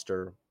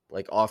roster,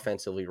 like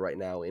offensively right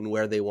now, in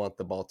where they want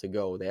the ball to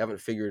go. They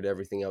haven't figured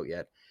everything out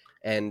yet.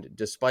 And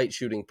despite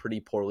shooting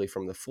pretty poorly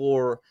from the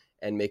floor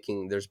and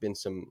there's been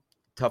some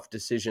tough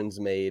decisions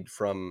made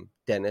from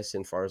Dennis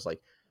as far as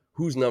like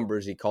whose number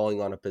is he calling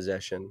on a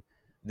possession.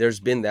 There's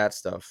been that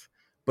stuff.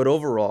 But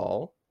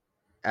overall,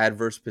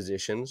 adverse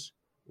positions,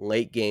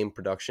 late game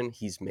production,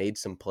 he's made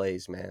some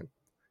plays, man.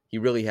 He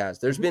really has.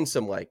 There's been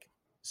some like,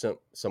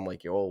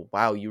 oh,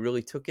 wow, you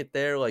really took it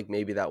there. Like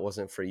maybe that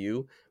wasn't for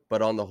you.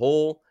 But on the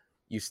whole,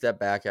 you step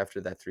back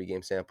after that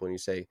 3-game sample and you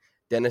say,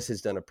 Dennis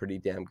has done a pretty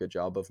damn good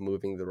job of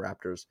moving the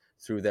Raptors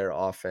through their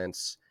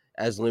offense,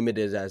 as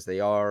limited as they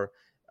are.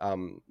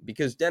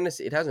 Because Dennis,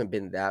 it hasn't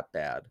been that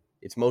bad.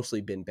 It's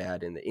mostly been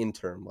bad in the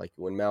interim. Like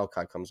when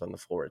Malachi comes on the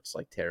floor, it's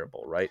like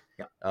terrible, right?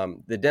 Yeah.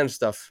 The Dennis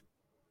stuff,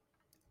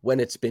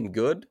 when it's been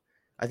good,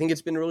 I think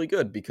it's been really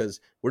good because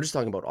we're just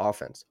talking about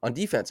offense. On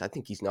defense, I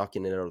think he's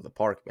knocking it out of the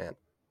park, man.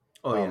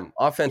 Oh, yeah.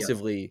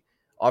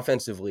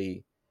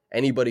 Offensively,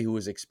 anybody who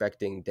was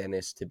expecting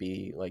Dennis to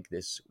be like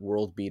this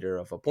world beater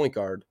of a point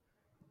guard,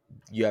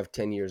 you have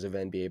 10 years of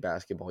NBA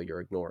basketball you're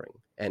ignoring.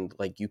 And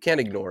like you can't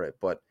ignore it,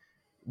 but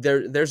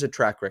there's a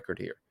track record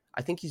here.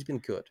 I think he's been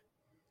good.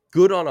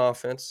 Good on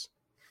offense,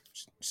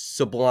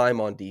 sublime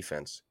on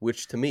defense,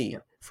 which to me,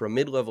 for a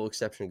mid-level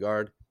exception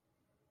guard,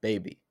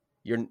 baby,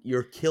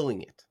 you're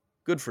killing it.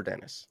 Good for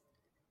Dennis.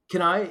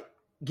 Can I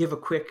give a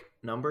quick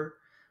number?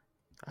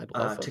 I'd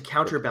love to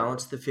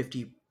counterbalance the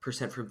 50%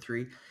 from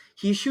three.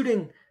 He's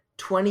shooting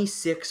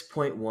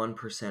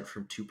 26.1%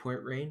 from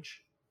 2-point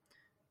range.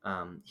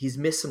 He's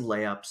missed some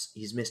layups.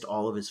 He's missed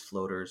all of his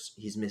floaters.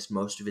 He's missed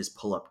most of his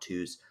pull-up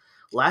twos.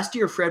 Last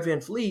year, Fred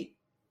VanVleet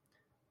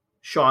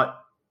shot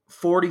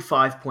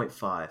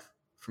 45.5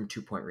 from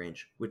 2-point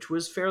range, which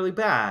was fairly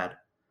bad,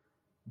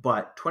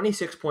 but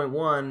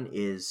 26.1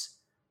 is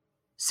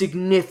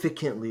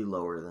significantly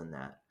lower than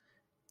that.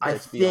 I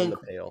think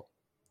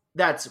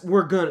that's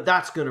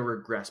gonna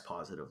regress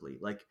positively.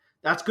 Like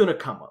that's gonna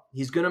come up.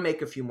 He's gonna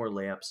make a few more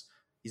layups.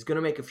 He's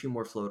gonna make a few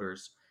more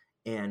floaters,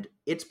 and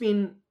it's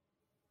been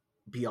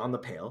beyond the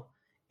pale.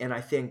 And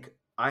I think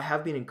I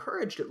have been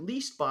encouraged at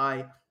least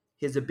by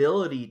his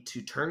ability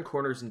to turn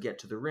corners and get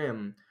to the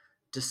rim,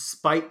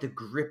 despite the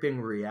gripping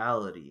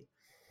reality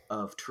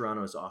of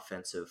Toronto's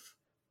offensive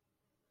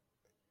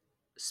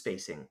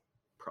spacing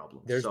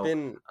problems. There's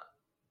been,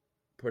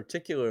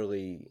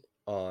 particularly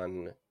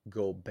on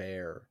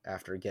Gobert,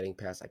 after getting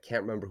past, I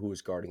can't remember who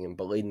was guarding him,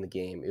 but late in the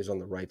game, it was on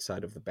the right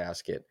side of the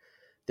basket.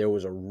 There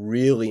was a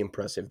really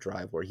impressive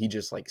drive where he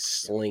just like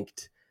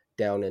slinked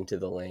down into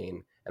the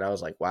lane. And I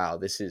was like, wow,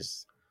 this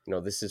is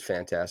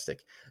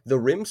fantastic. The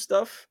rim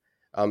stuff,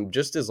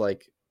 just as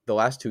like the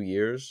last 2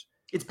 years,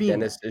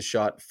 Dennis has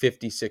shot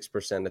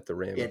 56% at the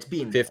rim. Yeah, it's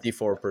been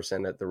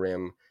 54% at the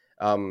rim.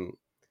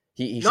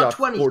 He not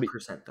shot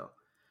 20% though.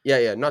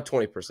 Yeah, not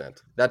 20%.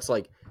 That's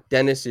like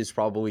Dennis is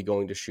probably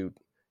going to shoot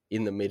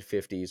in the mid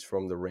 50s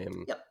from the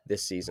rim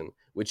this season,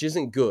 which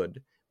isn't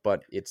good,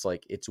 but it's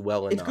like it's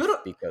well enough good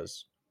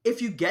because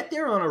if you get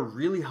there on a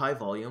really high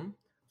volume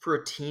for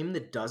a team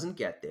that doesn't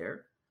get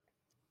there,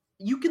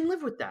 you can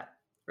live with that,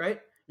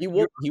 right? He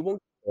won't get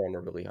there on a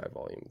really high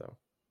volume though.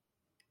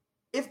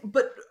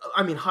 But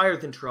I mean, higher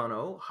than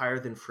Toronto, higher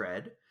than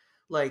Fred.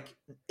 Like,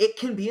 it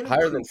can be an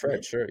Higher than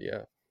Fred, improvement. sure,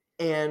 yeah.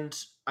 And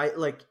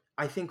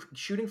I think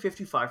shooting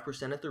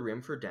 55% at the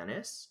rim for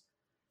Dennis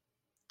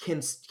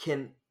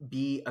can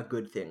be a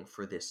good thing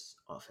for this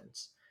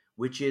offense,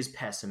 which is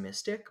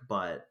pessimistic,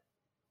 but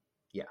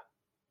yeah.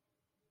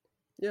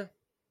 Yeah,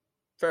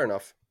 fair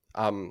enough.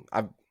 I'm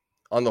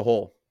on the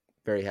whole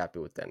very happy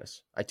with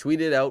Dennis. I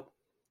tweeted out,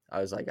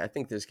 I was like, I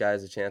think this guy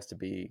has a chance to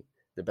be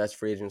the best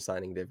free agent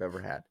signing they've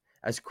ever had.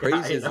 As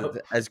crazy I know.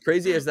 as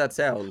crazy as that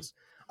sounds,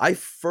 I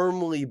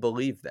firmly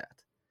believe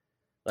that.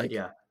 Like,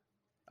 Yeah.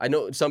 I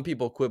know some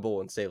people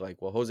quibble and say,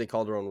 like, well, Jose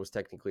Calderon was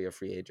technically a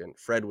free agent.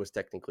 Fred was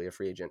technically a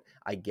free agent.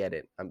 I get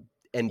it. I'm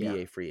Yeah.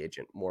 NBA free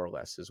agent, more or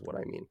less, is what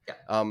I mean.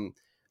 Yeah.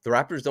 The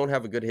Raptors don't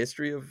have a good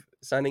history of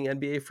signing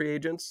NBA free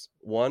agents,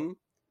 one,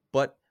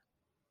 but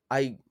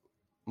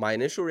my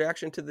initial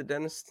reaction to the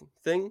Dennis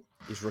thing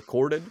is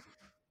recorded.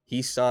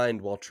 He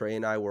signed while Trey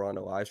and I were on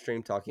a live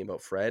stream talking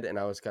about Fred, and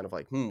I was kind of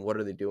like, what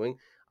are they doing?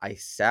 I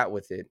sat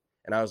with it,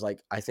 and I was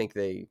like, I think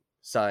they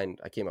signed.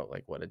 I came out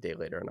like, a day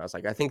later, and I was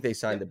like, I think they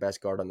signed the best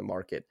guard on the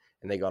market,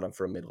 and they got him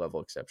for a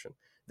mid-level exception.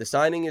 The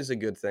signing is a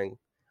good thing.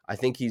 I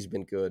think he's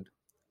been good.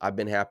 I've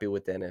been happy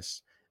with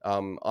Dennis.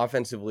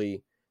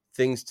 Offensively,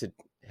 things to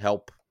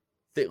help.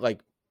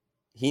 Like,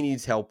 he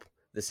needs help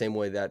the same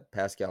way that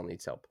Pascal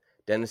needs help.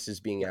 Dennis is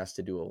being asked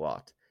to do a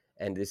lot,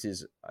 and this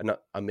is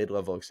a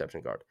mid-level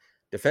exception guard.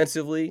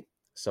 Defensively,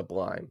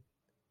 sublime.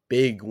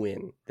 Big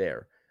win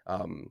there.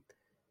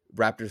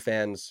 Raptors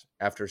fans,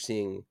 after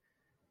seeing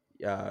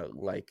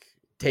like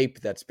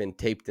tape that's been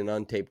taped and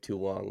untaped too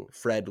long,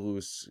 Fred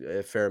lose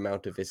a fair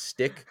amount of his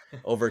stick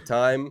over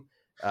time.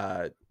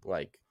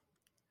 Like,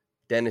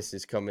 Dennis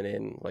is coming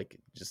in like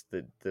just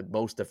the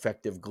most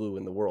effective glue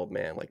in the world,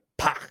 man. Like,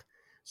 pah!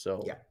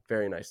 So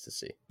very nice to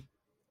see.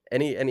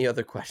 Any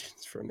other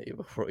questions for me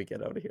before we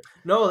get out of here?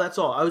 No, that's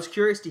all. I was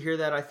curious to hear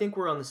that. I think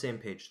we're on the same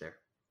page there.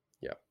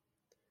 Yeah,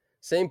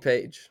 same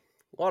page.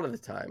 A lot of the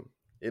time,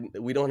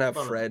 we don't have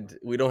Fred.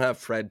 We don't have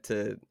Fred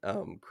to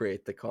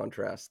create the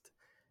contrast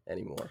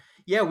anymore.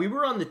 Yeah, we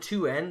were on the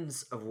two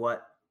ends of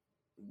what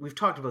we've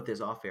talked about this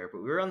off air,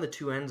 but we were on the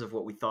two ends of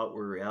what we thought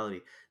were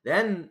reality.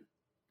 Then,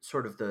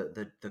 sort of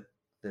the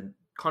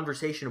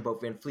conversation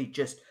about Van Fleet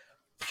just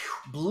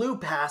blew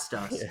past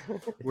us,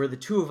 where the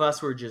two of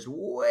us were just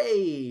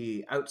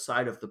way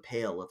outside of the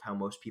pale of how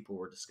most people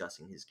were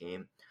discussing his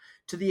game,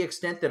 to the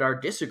extent that our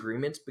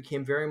disagreements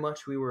became very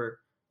much we were,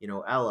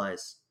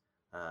 allies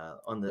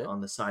on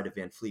the side of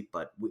Van Fleet.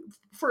 But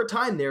for a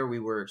time there, we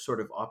were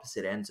sort of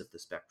opposite ends of the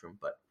spectrum,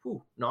 but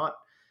not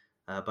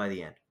by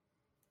the end.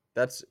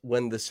 That's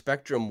when the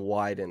spectrum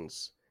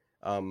widens.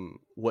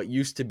 What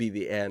used to be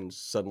the ends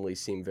suddenly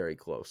seem very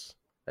close.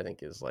 I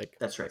think is like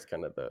that's right. That's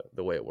kind of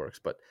the way it works.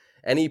 But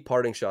any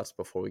parting shots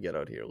before we get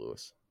out here,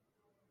 Lewis?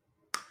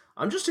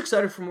 I'm just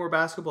excited for more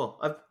basketball.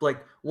 I've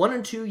 1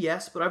 and 2,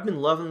 yes, but I've been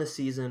loving the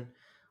season.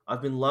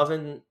 I've been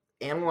loving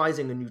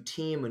analyzing a new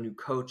team, a new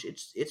coach.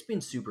 It's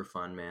been super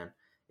fun, man.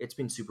 It's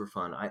been super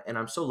fun.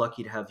 I'm so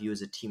lucky to have you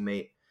as a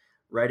teammate,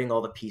 writing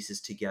all the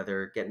pieces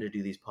together, getting to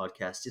do these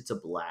podcasts. It's a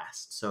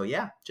blast. So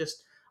yeah,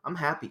 I'm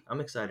happy.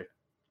 I'm excited.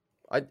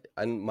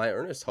 And my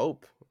earnest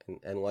hope,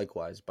 and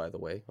likewise, by the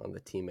way, on the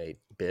teammate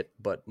bit,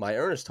 but my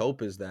earnest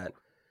hope is that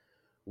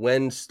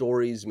when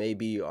stories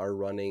maybe are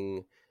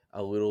running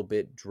a little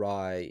bit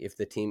dry, if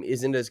the team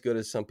isn't as good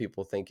as some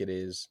people think it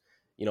is,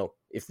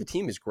 if the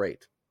team is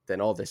great, then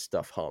all this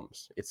stuff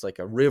hums. It's like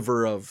a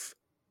river of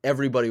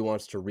everybody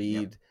wants to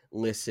read,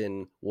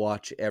 listen,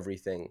 watch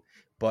everything.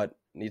 But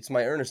it's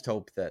my earnest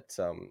hope that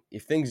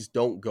if things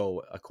don't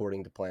go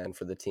according to plan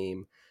for the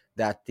team,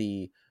 that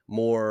the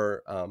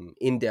more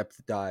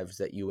in-depth dives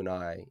that you and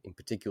I in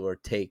particular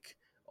take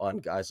on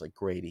guys like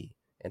Grady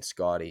and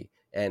Scottie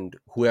and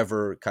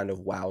whoever kind of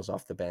wows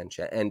off the bench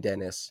and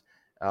Dennis,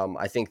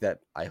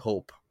 I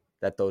hope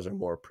that those are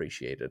more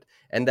appreciated,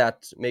 and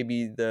that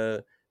maybe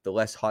the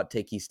less hot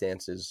takey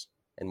stances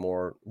and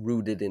more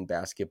rooted in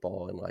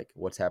basketball and like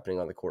what's happening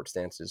on the court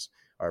stances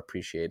are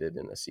appreciated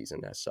in a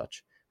season as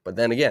such. But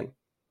then again,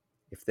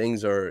 if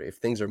things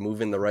are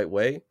moving the right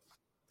way,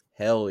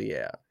 hell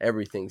yeah,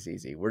 everything's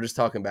easy. We're just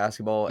talking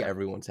basketball. Yeah.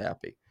 Everyone's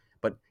happy.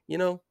 But,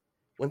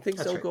 when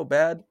things don't go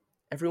bad,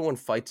 everyone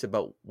fights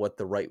about what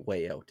the right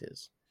way out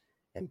is.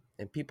 And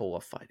people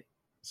love fighting.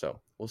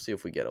 So we'll see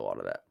if we get a lot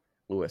of that.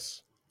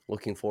 Lewis,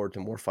 looking forward to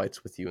more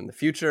fights with you in the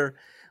future.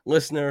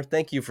 Listener,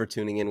 thank you for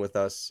tuning in with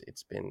us.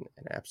 It's been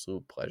an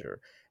absolute pleasure.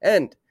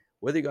 And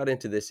whether you got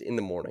into this in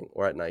the morning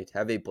or at night,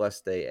 have a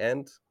blessed day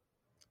and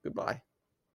goodbye.